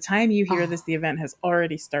weekend. By the time you hear this, the event has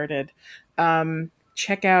already started.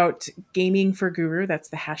 Check out Gaming for Guru. That's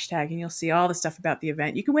the hashtag, and you'll see all the stuff about the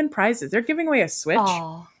event. You can win prizes. They're giving away a Switch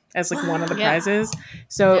as like one of the Yeah. prizes.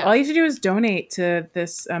 So Yeah. all you have to do is donate to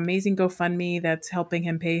this amazing GoFundMe that's helping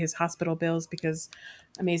him pay his hospital bills because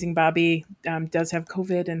amazing Bobby does have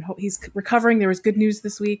COVID and he's recovering. There was good news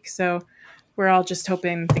this week. So we're all just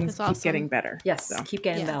hoping things That's keep awesome. getting better. Yes, So, keep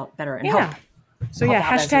getting better and yeah. help. So Help yeah,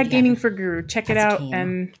 out as we hashtag can. Gaming for Guru. Check it As a out team.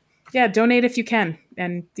 and yeah, donate if you can.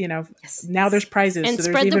 And Yes. now there's prizes. And so there's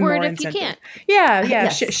spread the even word more if you incentive. can't. Yeah,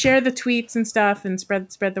 Yes. share the tweets and stuff and spread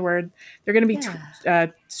the word. They're going to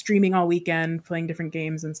be streaming all weekend, playing different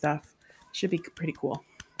games and stuff. Should be pretty cool.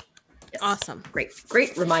 Yes. Awesome.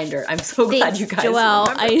 Great reminder. I'm so glad Thanks, you guys Joelle.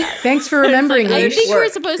 remembered. Thanks for remembering, I Leash. think we were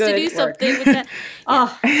work. supposed to Good do work. something with that.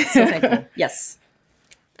 Oh, so thankful. Yes.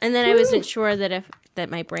 And then I wasn't sure that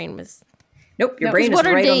my brain was. Nope, your No, brain is What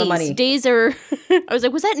are right days? on the money. Days are. I was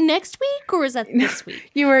like, was that next week or was that this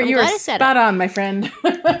week? You were glad I said spot on, my friend.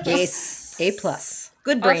 Yes. A+.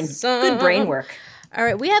 Good brain. Awesome. Good brain work. All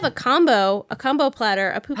right, we have a combo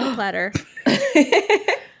platter, a poo-poo platter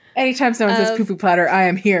Anytime someone says poo poo platter, I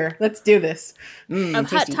am here. Let's do this. of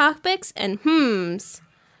hot topics and hms.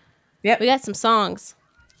 Yep. We got some songs.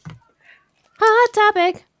 Hot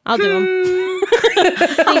topic. I'll do them.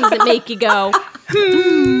 Things that make you go.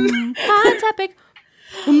 Hot topic.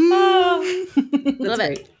 That's Love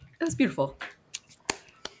it. great. That was beautiful.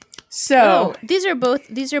 So Oh, these are both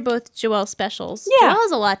Joelle specials. Yeah. Joelle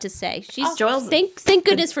has a lot to say. She's Joelle's- thank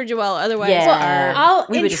goodness for Joelle. Otherwise, Yeah. I'll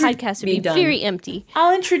We would just our podcast would be be done. very empty.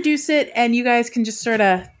 I'll introduce it, and you guys can just sort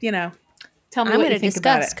of, Tell me I'm what going you to think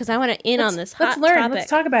about discuss it. because I want to in on this hot Let's learn. topic. Let's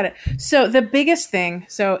talk about it. So the biggest thing.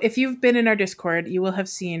 So if you've been in our Discord, you will have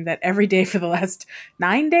seen that every day for the last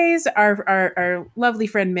 9 days, our lovely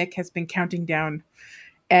friend Mick has been counting down.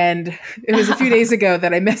 And it was a few days ago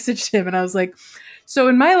that I messaged him, and I was like, "So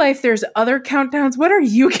in my life, there's other countdowns. What are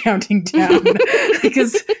you counting down?"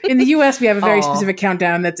 Because in the U.S. we have a very specific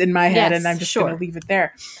countdown that's in my head, Yes, and I'm just sure. going to leave it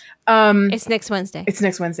there. It's next Wednesday. It's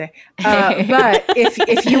next Wednesday. But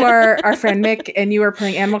if you are our friend Mick and you are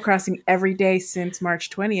playing Animal Crossing every day since March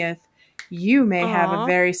 20th, you may have a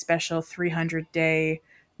very special 300-day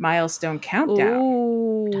milestone countdown.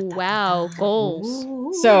 Ooh, wow. Goals.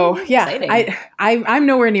 So yeah, Exciting. I'm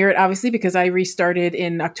nowhere near it, obviously, because I restarted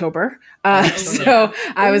in October. So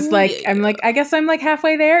I was like, I guess I'm like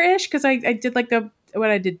halfway there ish, because I did like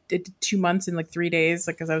I did 2 months in like 3 days,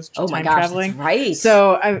 like because I was Oh my time gosh, traveling. that's right.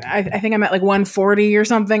 So I think I'm at like 140 or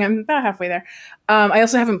something. I'm about halfway there. I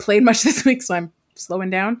also haven't played much this week, so I'm slowing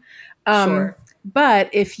down. Sure. But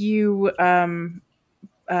if you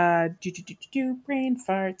brain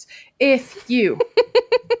farts. If you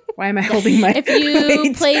why am I holding my If you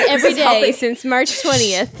weight? played every is helping. day since March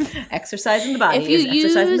 20th, Exercising the body if you is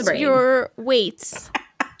exercising the use brain. your weights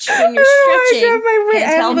when you're I stretching, have my weight. I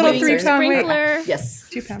have a Handheld little movers. 3-pound weight. sprinkler, Yes.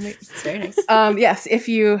 2-pound weight. It's very nice. Yes, if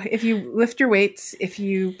you lift your weights, if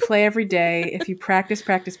you play every day, if you practice,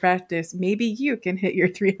 maybe you can hit your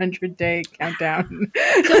 300-day countdown.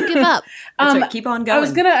 don't give up. That's right. Keep on going. I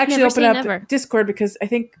was gonna actually Never open say up never. Discord because I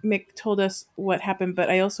think Mick told us what happened, but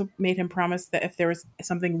I also made him promise that if there was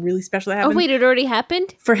something really special that Oh, happened, wait, it already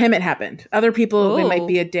happened? for him it happened. Other people it might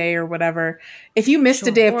be a day or whatever. If you missed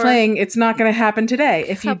a day of Or playing, it's not going to happen today.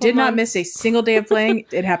 If you couple did not months. miss a single day of playing,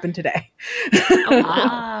 it happened today.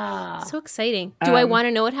 Ah. So exciting. Do I want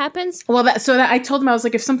to know what happens? Well, I told him, I was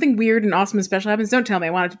like, if something weird and awesome and special happens, don't tell me. I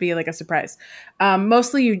want it to be like a surprise.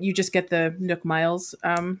 Mostly you just get the Nook Miles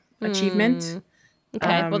achievement.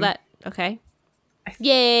 Okay, okay.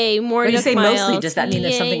 Yay, more When you Nook say Miles. mostly, does that mean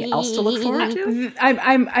there's something else to look forward to?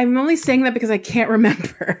 I'm only saying that because I can't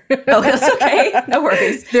remember. Oh, that's okay. No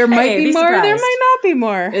worries. There might be more. There surprised. might not be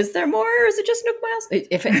more. Is there more, or is it just Nook Miles?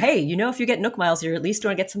 If you get Nook Miles, you're at least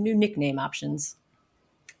going to get some new nickname options.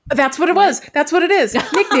 That's what it was. That's what it is.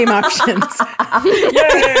 Nickname options.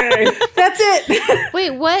 Yay! That's it.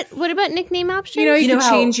 Wait, what? What about nickname options? You You can know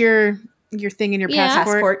how- change your thing in your Yeah.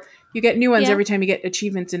 passport. You get new ones Yeah. every time you get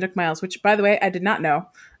achievements in Nook Miles, which, by the way, I did not know.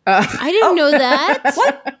 I didn't know that. What?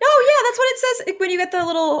 No, yeah, that's what it says when you get the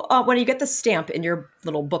little when you get the stamp in your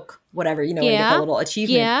little book, whatever, when you get Yeah. the little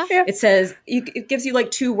achievement. Yeah. It says it gives you like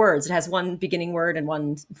 2 words. It has one beginning word and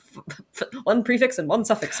one prefix and one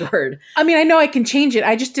suffix word. I mean, I know I can change it.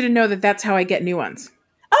 I just didn't know that that's how I get new ones.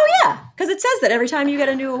 Oh yeah, because it says that every time you get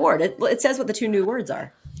a new award, it says what the 2 new words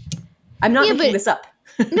are. I'm not Yeah, making but- this up.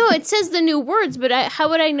 No, it says the new words, but how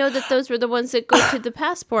would I know that those were the ones that go to the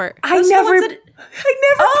passport? I Those are the never ones that- put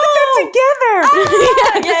that together.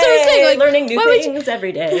 Yeah, that's what I'm saying. Like, learning new why would you- things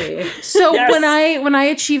every day. So when I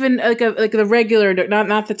achieve like the regular,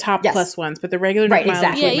 not the top Yes. plus ones, but the regular Right, Nook Mile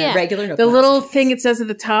exactly. achievement, Yeah. Regular Nook the Miles. little thing it says at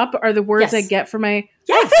the top are the words Yes. I get for my.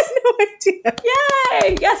 Yes. I had no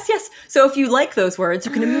idea. Yay! Yes. So if you like those words,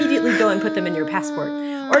 you can immediately go and put them in your passport,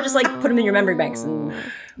 or just like put them in your memory banks and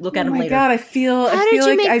look at Oh them my later. god! I feel. How I did feel you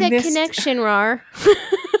like make I that missed. connection, Rar?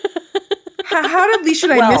 How did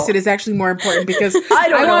should I Well, miss it is actually more important because I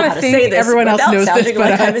don't know want how to to think say this everyone else without knows this, sounding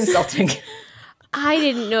but like I'm us. insulting. I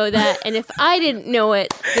didn't know that, and if I didn't know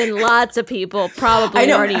it, then lots of people probably I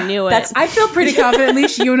know. already knew it. That's- I feel pretty confident. At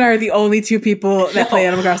least you and I are the only 2 people that play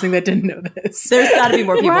Animal Crossing that didn't know this. There's got to be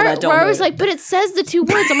more people Rar that don't know. was it. like, but it says the 2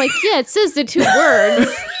 words. I'm like, yeah, it says the 2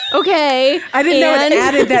 words. Okay. I didn't know it And-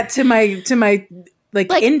 added that to my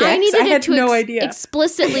like index. I needed had it to no idea.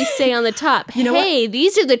 explicitly say on the top, know what? hey,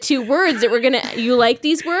 these are the 2 words that we're going to, you like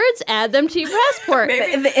these words? Add them to your passport.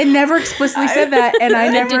 It never explicitly said that, and I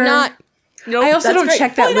It never did not. I also That's don't great.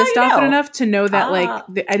 check that Well, now list you often know. enough to know that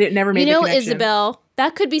I didn't never made You know, the connection. Isabel,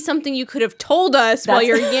 that could be something you could have told us while That's-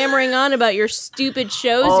 you're yammering on about your stupid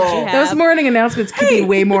shows that you have. Those morning announcements could be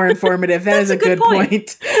way more informative. That is a good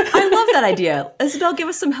point. I love that idea. Isabel, give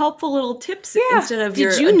us some helpful little tips instead of Did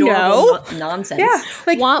your you adorable know? nonsense. Yeah,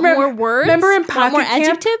 like Want more words? Remember in Want Pocket more Camp?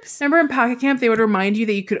 adjectives? Remember in Pocket Camp, they would remind you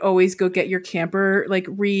that you could always go get your camper like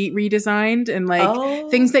redesigned and like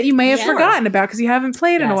things that you may have Yeah. forgotten about because you haven't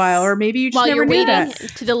played in a Yes. while, or maybe you just While never you're knew waiting that.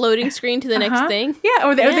 to the loading screen to the next thing. Yeah,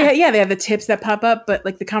 or Yeah. they have the tips that pop up, but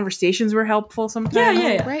like the conversations were helpful sometimes.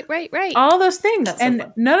 Yeah. Right. All those things, That's so and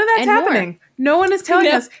fun. none of that's And more. happening. No one is telling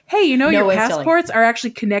No. us, hey, you know No your one's telling. passports are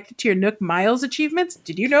actually connected to your Nook Miles achievements.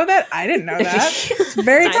 Did you know that? I didn't know that. It's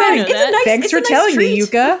very exciting. know that. Thanks it's for a nice telling me,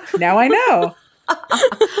 treat. Yuka. Now I know.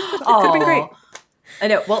 Could have been great. I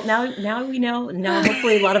know. Well, now we know. Now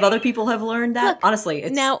hopefully a lot of other people have learned that. Honestly,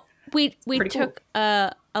 it's Now we took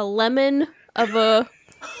a lemon of a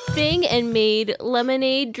thing and made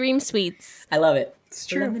lemonade dream sweets. I love it. It's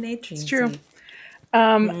true. Lemonade dream It's true. sweet.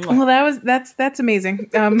 Well, that's amazing.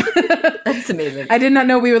 That's amazing. I did not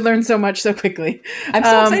know we would learn so much so quickly. I'm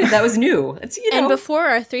so excited. That was new. It's And before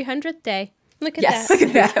our 300th day. Look at Yes. that. Look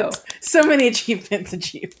at There you go. that. So many achievements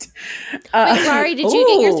achieved. Wait, Mari, did you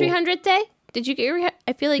get your Ooh. 300th day? Did you get your?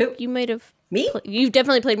 I feel like Who? you might have. Me? You've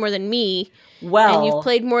definitely played more than me, Well, and you've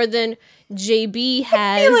played more than JB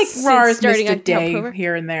has. I feel like since Rars starting missed a day October.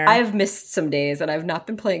 here and there. I've missed some days, and I've not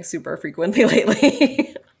been playing super frequently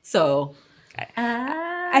lately. So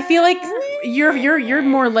I feel like you're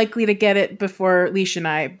more likely to get it before Leash and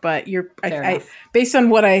I, but Fair I enough. based on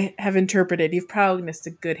what I have interpreted, you've probably missed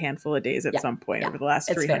a good handful of days at Yeah, some point yeah, over the last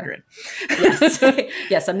it's 300. yes,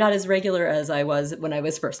 yes, I'm not as regular as I was when I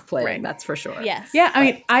was first playing. Right. That's for sure. Yes. Yeah, I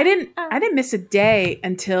mean, I didn't miss a day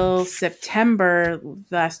until September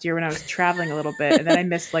last year when I was traveling a little bit, and then I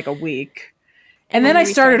missed like a week. And then I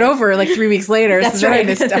started over like 3 weeks later, That's so then I right.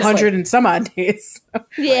 missed It's 100 and some odd days.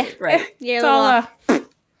 Yeah. Right. Yeah. It's all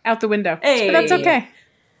out the window. Hey. But that's okay.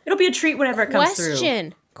 It'll be a treat whenever it comes through.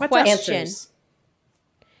 Question. What's up? Question. Answers.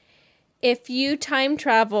 If you time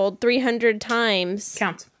traveled 300 times,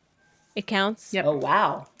 Count. it counts. Yep. Oh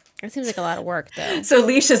wow. It seems like a lot of work, though. So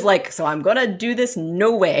Leash is like, so I'm gonna do this.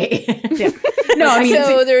 No way. Yeah. No, I mean,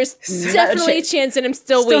 So there's not definitely a a chance that I'm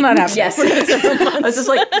still still waiting. not happening. yes. I was just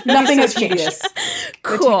like, Nothing so has changed. tedious.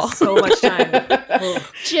 Cool. So much time. Ugh.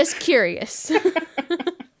 Just curious.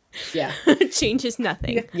 Yeah. Changes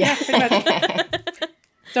nothing. Yeah.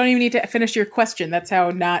 Don't even need to finish your question. That's how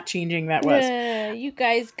not changing that was. You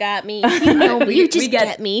guys got me. You know me. You just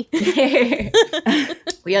get- get me.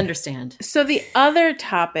 We understand. So the other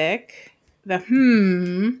topic,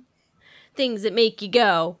 Things that make you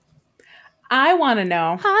go. I want to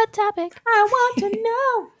know. Hot topic. I want to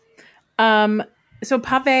know. So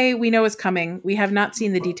Pave, we know is coming. We have not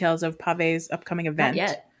seen the details of Pave's upcoming event Not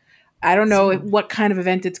yet. I don't know what kind of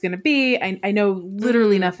event it's going to be. I know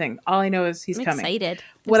literally nothing. All I know is he's I'm coming. excited.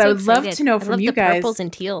 What I'm I so would love excited. to know I from love you the guys- purples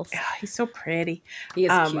and teals. Oh, he's so pretty. He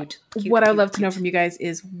is cute. What I would love to know from you guys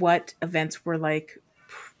is what events were like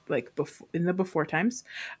before in the before times.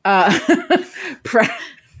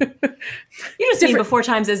 You just mean before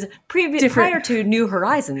times as Different. prior to New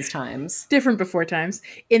Horizons times. Different before times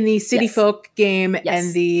in the City Yes. Folk game Yes.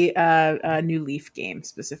 and the New Leaf game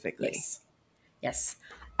specifically. Yes. Yes.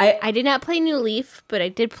 I did not play New Leaf, but I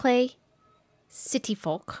did play City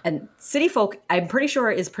Folk. And City Folk, I'm pretty sure,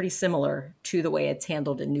 is pretty similar to the way it's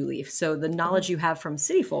handled in New Leaf. So the knowledge you have from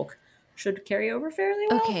City Folk should carry over fairly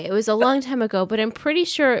well. Okay, it was a long time ago, but I'm pretty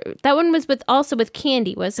sure that one was also with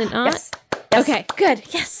Candy, was it not? Yes. Okay, good.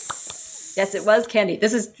 Yes. Yes, it was Candy.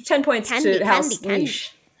 This is 10 points Candy, to House Candy.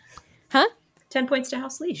 Leash. Huh? 10 points to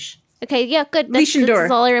House Leash. Okay, yeah, good. Leashendor.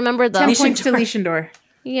 That's all I remember, though. 10 points to Leashendor.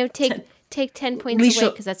 You know, take 10 points Leash- away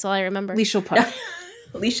because that's all I remember. Leashelpuff.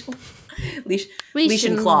 Leash Leash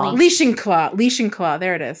and and Claw. Leash. Leash and Claw.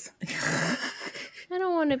 There it is. I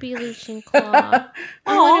don't want to be Leash and Claw.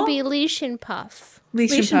 I want to be Leash and Puff.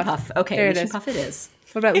 Leash, Leash and and Puff. Puff. Okay, There it Leash and is. Puff it is.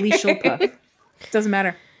 What about Leashelpuff? Doesn't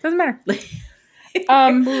matter.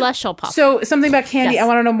 Lushel Puff. So something about Candy. Yes. I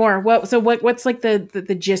want to know more. What's like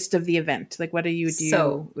the gist of the event? Like, what do you do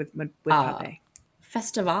So, with Pape?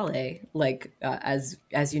 Festivale, like as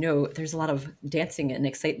you know, there's a lot of dancing and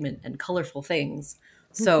excitement and colorful things.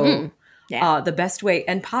 So Yeah. the best way,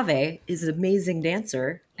 and Pave is an amazing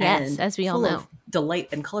dancer. Yes, and as we all full know. of delight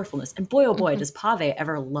and colorfulness. And boy, oh boy, does Pave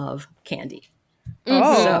ever love candy.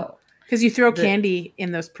 Oh, So, because you throw candy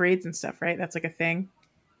in those parades and stuff, right? That's like a thing.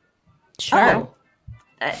 Sure.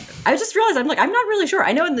 I just realized I'm not really sure.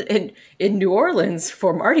 I know in New Orleans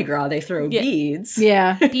for Mardi Gras they throw beads.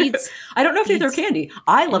 Yeah. Beads. I don't know if they throw candy.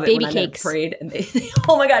 I love it baby when I'm at a cakes. parade and they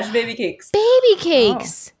oh my gosh, baby cakes. Baby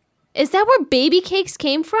cakes. Is that where baby cakes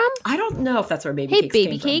came from? I don't know if that's where baby Hey, cakes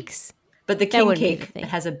baby came from. cakes. But the king wouldn't be the cake thing.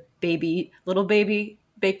 has a little baby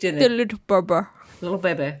baked in The it. little bubba. Little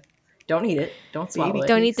baby. Don't eat it. Don't swallow it.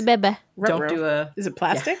 Don't eat the baby. Don't do a. Is it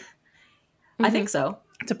plastic? I think so.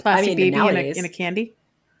 It's a plastic I mean, baby nowadays- in a candy.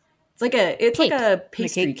 It's like Cake. a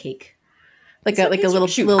pastry cake. Like Is a it like a pastry? little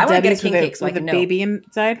Shoot, little I wanna get a Debbie's king with cake so I with a can know. baby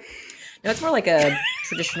inside. No, it's more like a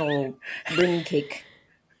traditional ring cake.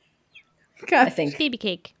 God. I think. Baby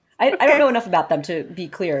cake. I don't know enough about them to be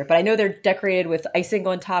clear, but I know they're decorated with icing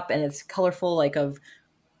on top, and it's colorful, like of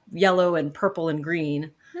yellow and purple and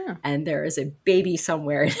green. And there is a baby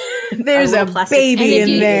somewhere. There's a little plastic baby And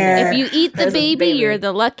in there. if you eat the There's a baby, baby. you're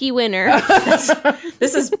the lucky winner.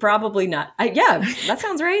 This is probably not. Yeah, that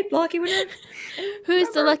sounds right. The lucky winner. Who's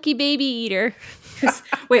the lucky baby eater?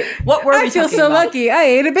 Wait, what were we I feel talking so about? lucky. I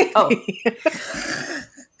ate a baby.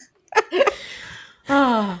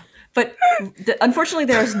 But unfortunately,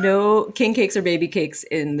 there is no king cakes or baby cakes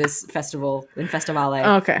in this festival, in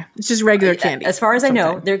Festivale. Okay. It's just regular candy. As far as I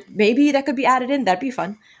know, there maybe that could be added in. That'd be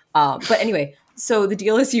fun. But anyway, so the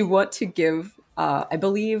deal is you want to give. I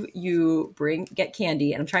believe you get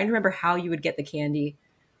candy, and I'm trying to remember how you would get the candy.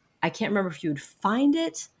 I can't remember if you would find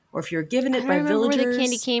it or if you're given it by villagers. Where the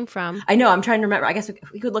candy came from. I know. I'm trying to remember. I guess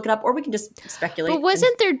we could look it up, or we can just speculate. But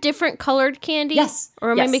wasn't there different colored candy? Yes.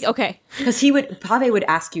 Or am I making? Okay. Because Pave would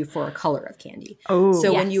ask you for a color of candy. Oh.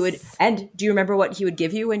 So when you would, and do you remember what he would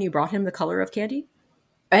give you when you brought him the color of candy?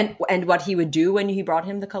 And what he would do when you brought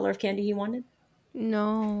him the color of candy he wanted?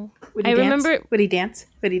 No. Would he I dance? remember. Would he dance?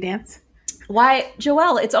 Would he dance? Why,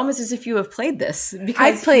 Joelle, it's almost as if you have played this.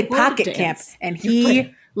 Because I played he would Pocket dance. Camp, and You played-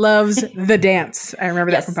 he loves the dance. I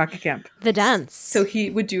remember Yes. that from Pocket Camp. The dance. So he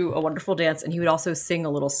would do a wonderful dance, and he would also sing a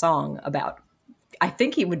little song about. I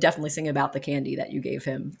think he would definitely sing about the candy that you gave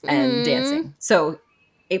him and dancing. So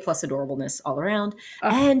A+ adorableness all around,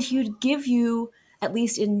 and he would give you, at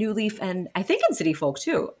least in New Leaf and I think in City Folk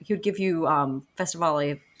too, he would give you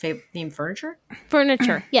Festivale themed furniture.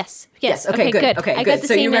 Furniture. Yes. Yes. Okay, good. Okay, I good. got the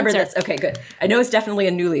So same you remember answer. this? Okay, good. I know it's definitely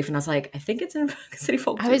in New Leaf, and I was like, I think it's in City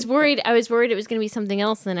Folk. I too. was worried it was going to be something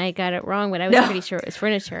else, and I got it wrong, but I was No. pretty sure it was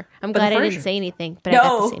furniture. I'm But glad the I furniture. didn't say anything, but I got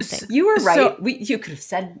No, the same thing. you were right. So- You could have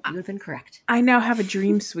said you would have been correct. I now have a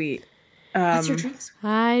dream suite. That's your dreams.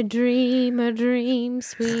 I dream a dream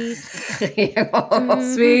sweet.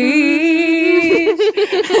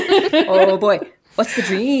 Sweet. Oh boy, what's the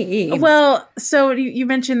dream? Well, so you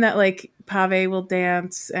mentioned that like Pave will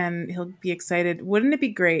dance and he'll be excited. Wouldn't it be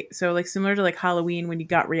great? So like similar to like Halloween when you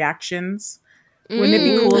got reactions. Wouldn't it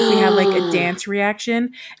be cool if we had like a dance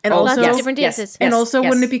reaction? And Lots also of different dances. and yes, also yes.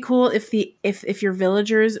 wouldn't it be cool if your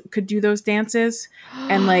villagers could do those dances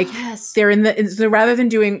and like Yes. they're so rather than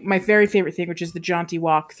doing my very favorite thing, which is the jaunty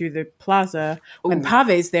walk through the plaza, when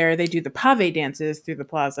Pave's there, they do the Pave dances through the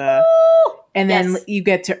plaza. And then Yes. you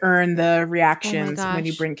get to earn the reactions when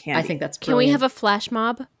you gosh. bring candy. I think that's Can we brilliant. have a flash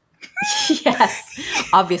mob? Yes,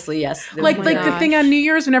 obviously yes. like my the thing on New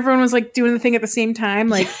Year's when everyone was like doing the thing at the same time,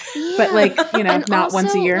 like but like And not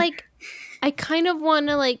once a also, year. Like, I kind of want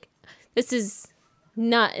to like. This is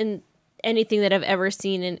not in anything that I've ever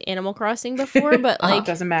seen in Animal Crossing before, but like,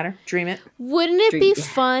 Doesn't matter. Dream it. wouldn't it be Dream-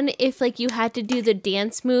 fun if like you had to do the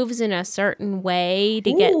dance moves in a certain way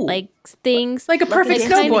to get Ooh. like things Like a perfect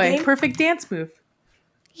dance kind of snowboy, game? perfect dance move.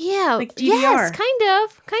 Yeah. Like DDR. Yes, kind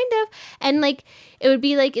of. And like it would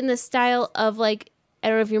be like in the style of like I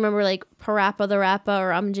don't know if you remember like Parappa the Rappa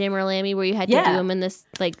or Jammer Lammy where you had to do Yeah. them in this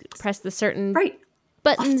like press the certain Right.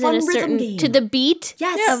 buttons fun in a rhythm certain game. to the beat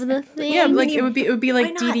Yes. of the thing. Yeah, like mean, it would be like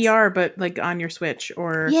why not? DDR, but like on your Switch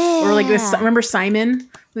or like this. Yeah. Remember Simon?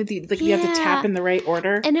 Like you have to tap Yeah. in the right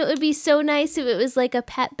order. And it would be so nice if it was like a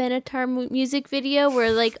Pat Benatar music video where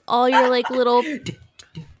like all your like little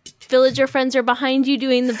villager friends are behind you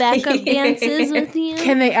doing the backup dances with you.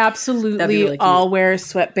 Can they absolutely That'd be really cute. all wear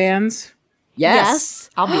sweatbands? Yes.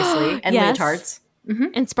 Obviously. And Yes. leotards.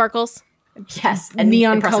 And sparkles. Yes. And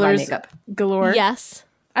Neon and press-on colors makeup. galore. Yes.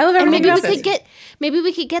 I love And everything maybe we about could this.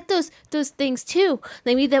 get those things too.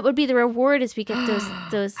 Maybe that would be the reward is we get those I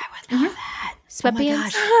would love that.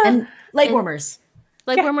 sweatbands, And leg warmers.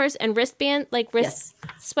 leg warmers, and wristband like wrist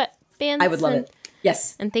sweatbands. I would love and, it.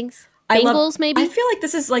 Yes. and things. I love- Bangles maybe. I feel like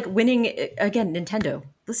this is like winning again. Nintendo,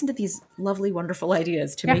 listen to these lovely, wonderful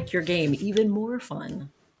ideas to make your game even more fun.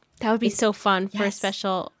 That would be so fun for a yes.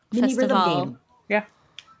 special Mini rhythm festival. game. Yeah.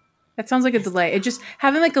 That sounds like a delight. It just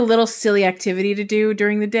having like a little silly activity to do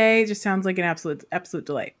during the day just sounds like an absolute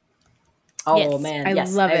delight. Oh Yes. man, I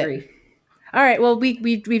yes, love I it. agree. All right. Well,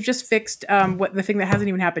 we've just fixed what the thing that hasn't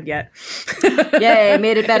even happened yet. Yay,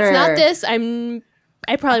 made it better. It's not this.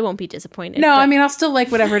 I probably won't be disappointed. No, but I mean I'll still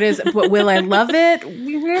like whatever it is, but will I love it?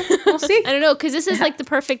 We'll see. I don't know because this is like the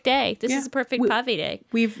perfect day. This Yeah. is a perfect Pave day.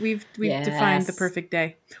 We've defined the Yes. perfect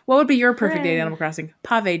day. What would be your perfect day in Animal Crossing?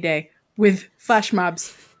 Pave day with flash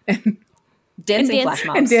mobs and Dancing And flash dance-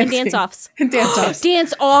 mobs. and dancing dance offs. and dance offs.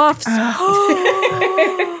 Dance offs.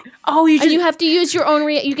 Oh, you And just you have to use your own.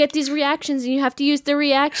 You get these reactions, and you have to use the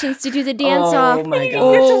reactions to do the dance off. Oh my you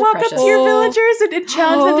god. have to walk precious. up to your villagers and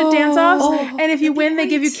challenge them to dance offs. And if you win, they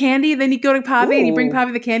give you candy. Then you go to Pave and you bring Ooh.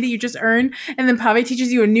 Pave the candy you just earned. And then Pave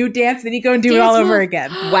teaches you a new dance. Then you go and do it Dance all over move.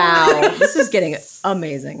 again. Wow, this is getting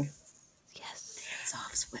amazing. Yes. Dance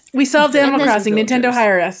offs with We solved Animal then- Crossing. Nintendo villagers.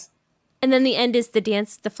 hire us. And then the end is the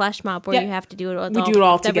dance, the flash mob, where Yep. you have to do it. We do it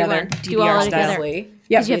all with everyone. together. Do all DDR style. together. Obviously. Yep.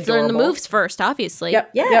 Because you have to learn the Adorable. moves first, obviously.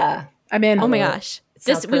 Yep. Yeah. Yep. I'm in. Oh my gosh.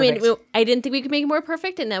 Sounds We made. perfect. I didn't think we could make it more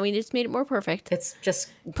perfect, and now we just made it more perfect. It's just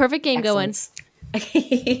Perfect game going.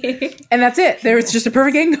 excellence. And that's it. There's just a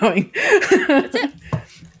perfect game going. That's it.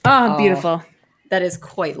 Oh, beautiful. That is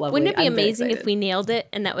quite lovely. Wouldn't it be I'm very amazing if excited. we nailed it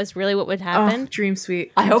and that was really what would Oh, happen? dream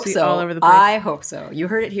sweet. I Dream hope sweet so. All over the place. I hope so. You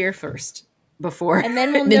heard it here first. Before, And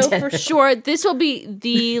then we'll know for Nintendo. sure. This will be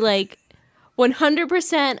the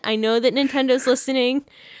 100%. I know that Nintendo's listening.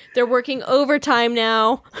 They're working overtime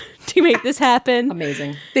now to make this happen.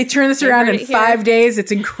 Amazing. They turn this around heard in it here. 5 days.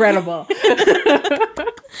 It's incredible. It'd be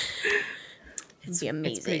It's pretty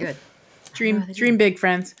amazing. good. Dream big,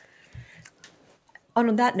 friends.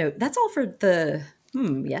 On that note, that's all for the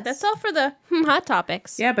yes. That's all for the hot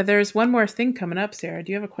topics. Yeah, but there's one more thing coming up, Sarah.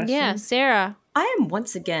 Do you have a question? Yeah, Sarah. I am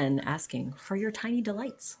once again asking for your tiny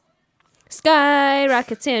delights. Sky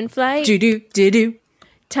rockets in flight. Do do do do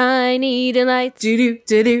Tiny delights. do do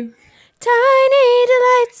do do. Tiny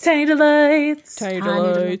delights. Tiny delights. Tiny Tiny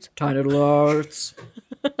delights. Tiny delights.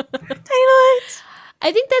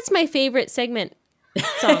 I think that's my favorite segment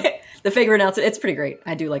song. The figure announcement. It's pretty great.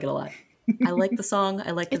 I do like it a lot. I like the song.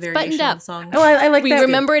 I like the It's variation buttoned of up. the song. Oh, I like We that.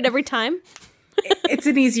 remember it every time. It's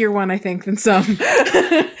an easier one, I think, than some.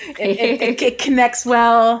 It connects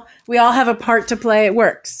well. We all have a part to play. It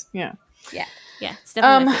works. Yeah. Yeah, it's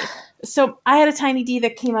definitely my fave. So I had a tiny D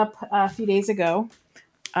that came up a few days ago.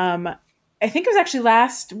 I think it was actually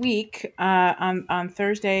last week on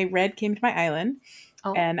Thursday. Red came to my island,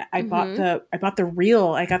 and I bought the real.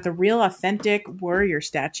 I got the real authentic warrior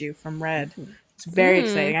statue from Red. It's very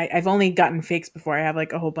exciting. I've only gotten fakes before. I have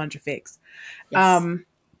like a whole bunch of fakes. Yes.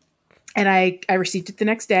 And I received it the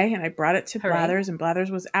next day, and I brought it to Hooray. Blathers, and Blathers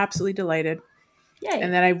was absolutely delighted. Yay.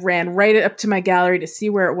 And then I ran right up to my gallery to see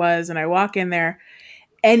where it was, and I walk in there,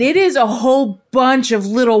 and it is a whole bunch of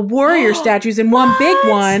little warrior statues in one big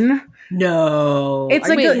one. no. It's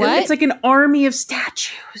like Wait, what? it's like an army of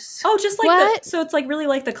statues, oh, just like What? so it's like really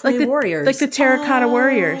like the clay like the warriors. like the terracotta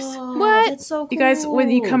warriors. What? That's so cool. You guys, when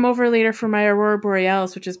you come over later for my Aurora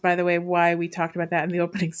Borealis, which is, by the way, why we talked about that in the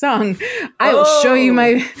opening song, I will show you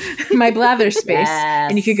my Blathers space,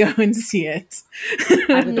 and you can go and see it.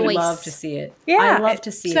 I would Nice. love to see it. Yeah, I love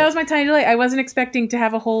to see so it. that was my tiny delight. I wasn't expecting to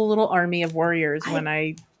have a whole little army of warriors when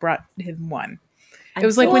I brought him one. It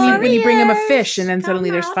was like when you bring him a fish, and then suddenly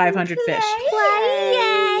there's 500 fish.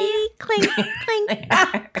 Yay! Clink, clink,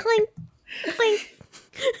 clink, clink.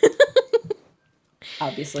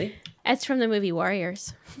 Obviously. That's from the movie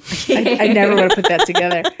Warriors. I never would have put that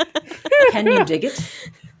together. Can you dig it?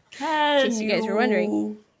 In case you guys were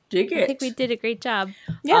wondering. Dig it. I think we did a great job.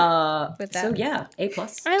 with that. So yeah, A+. I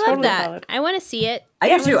love Totally that. solid. I want to see it. I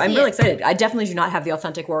do too. wanna I'm see really it. excited. I definitely do not have the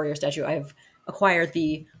authentic warrior statue. I've acquired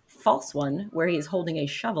the false one where he is holding a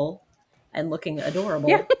shovel and looking adorable.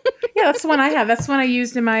 Yeah, that's the one I have. That's the one I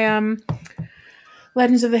used in my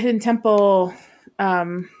Legends of the Hidden Temple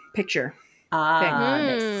picture.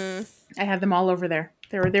 Nice. I had them all over there.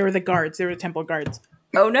 They were the guards. They were the temple guards.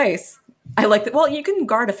 Oh, nice. I like that. Well, you can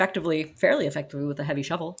guard fairly effectively with a heavy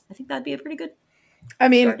shovel. I think that'd be a pretty good. I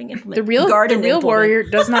mean, Gardening implement. the real Garden implement. warrior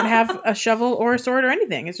does not have a shovel or a sword or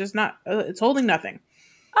anything. It's just not. It's holding nothing.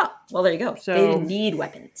 Oh, well, there you go. So- they didn't need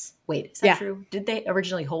weapons. Wait, is that Yeah. true? Did they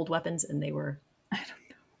originally hold weapons and they were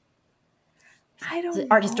I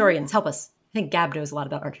don't. art historians? Help us. I think Gab knows a lot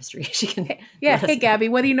about art history. She can. Yeah. let us Hey, know. Gabby,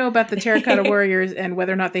 what do you know about the terracotta warriors and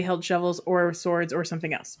whether or not they held shovels or swords or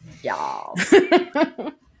something else? Yeah.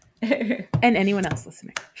 And anyone else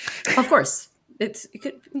listening? Of course. It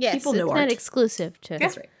could. Yes, people it's know not art. exclusive to.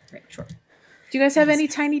 That's right. Right. Sure. Do you guys have any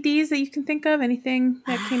tiny Ds that you can think of? Anything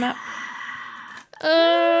that came up?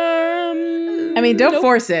 I I mean, don't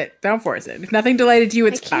force it. Don't force it. If nothing delighted you,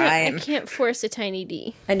 it's I fine. can't force a tiny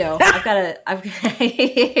D. I know. I've got to.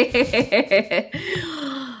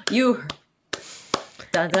 You.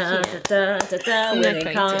 Dun, dun, dun, dun, dun, dun, not winning going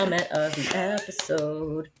to. comment of the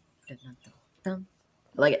episode. Dun, dun, dun, dun.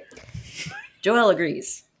 I like it. Joelle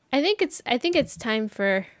agrees. I think it's time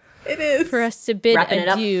for It is. for us to bid Wrapping it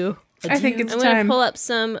up. adieu. I think it's I'm gonna time. pull up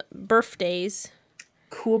some birthdays.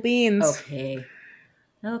 Cool beans. Okay.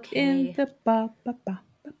 Okay. In the ba ba ba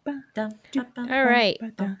ba ba. Dun, dun, dun. All right.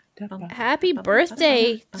 Ba, da, da, ba. Happy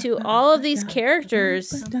birthday to all of these characters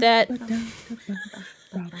that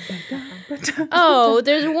oh,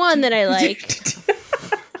 there's one that I like.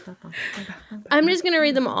 I'm just gonna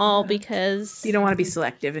read them all because You don't want to be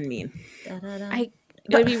selective and mean. it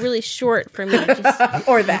would be really short for me to just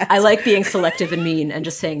Or that. I like being selective and mean and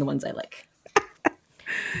just saying the ones I like.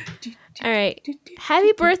 All right.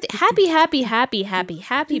 Happy birthday.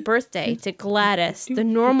 Happy birthday to Gladys, the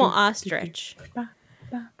normal ostrich.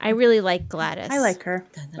 I really like Gladys. I like her.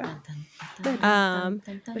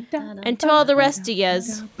 And to all the rest of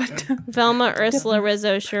yous, Velma, Ursula,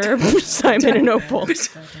 Rizzo, Sher, Simon, and Opal.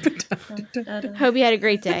 Hope you had a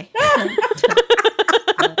great day.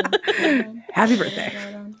 Happy birthday.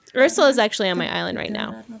 Ursula is actually on my island right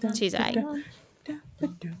now. She's I'd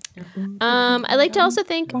like to also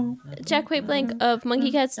thank Jack White Blank of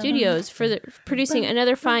Monkey Cat Studios for producing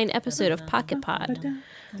another fine episode of Pocket Pod.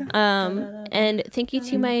 And thank you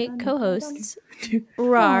to my co-hosts,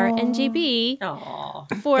 Rar and JB,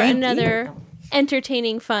 for another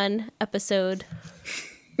entertaining, fun episode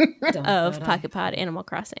of Pocket Pod Animal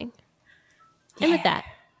Crossing. And with that,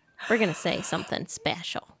 we're going to say something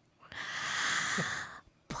special.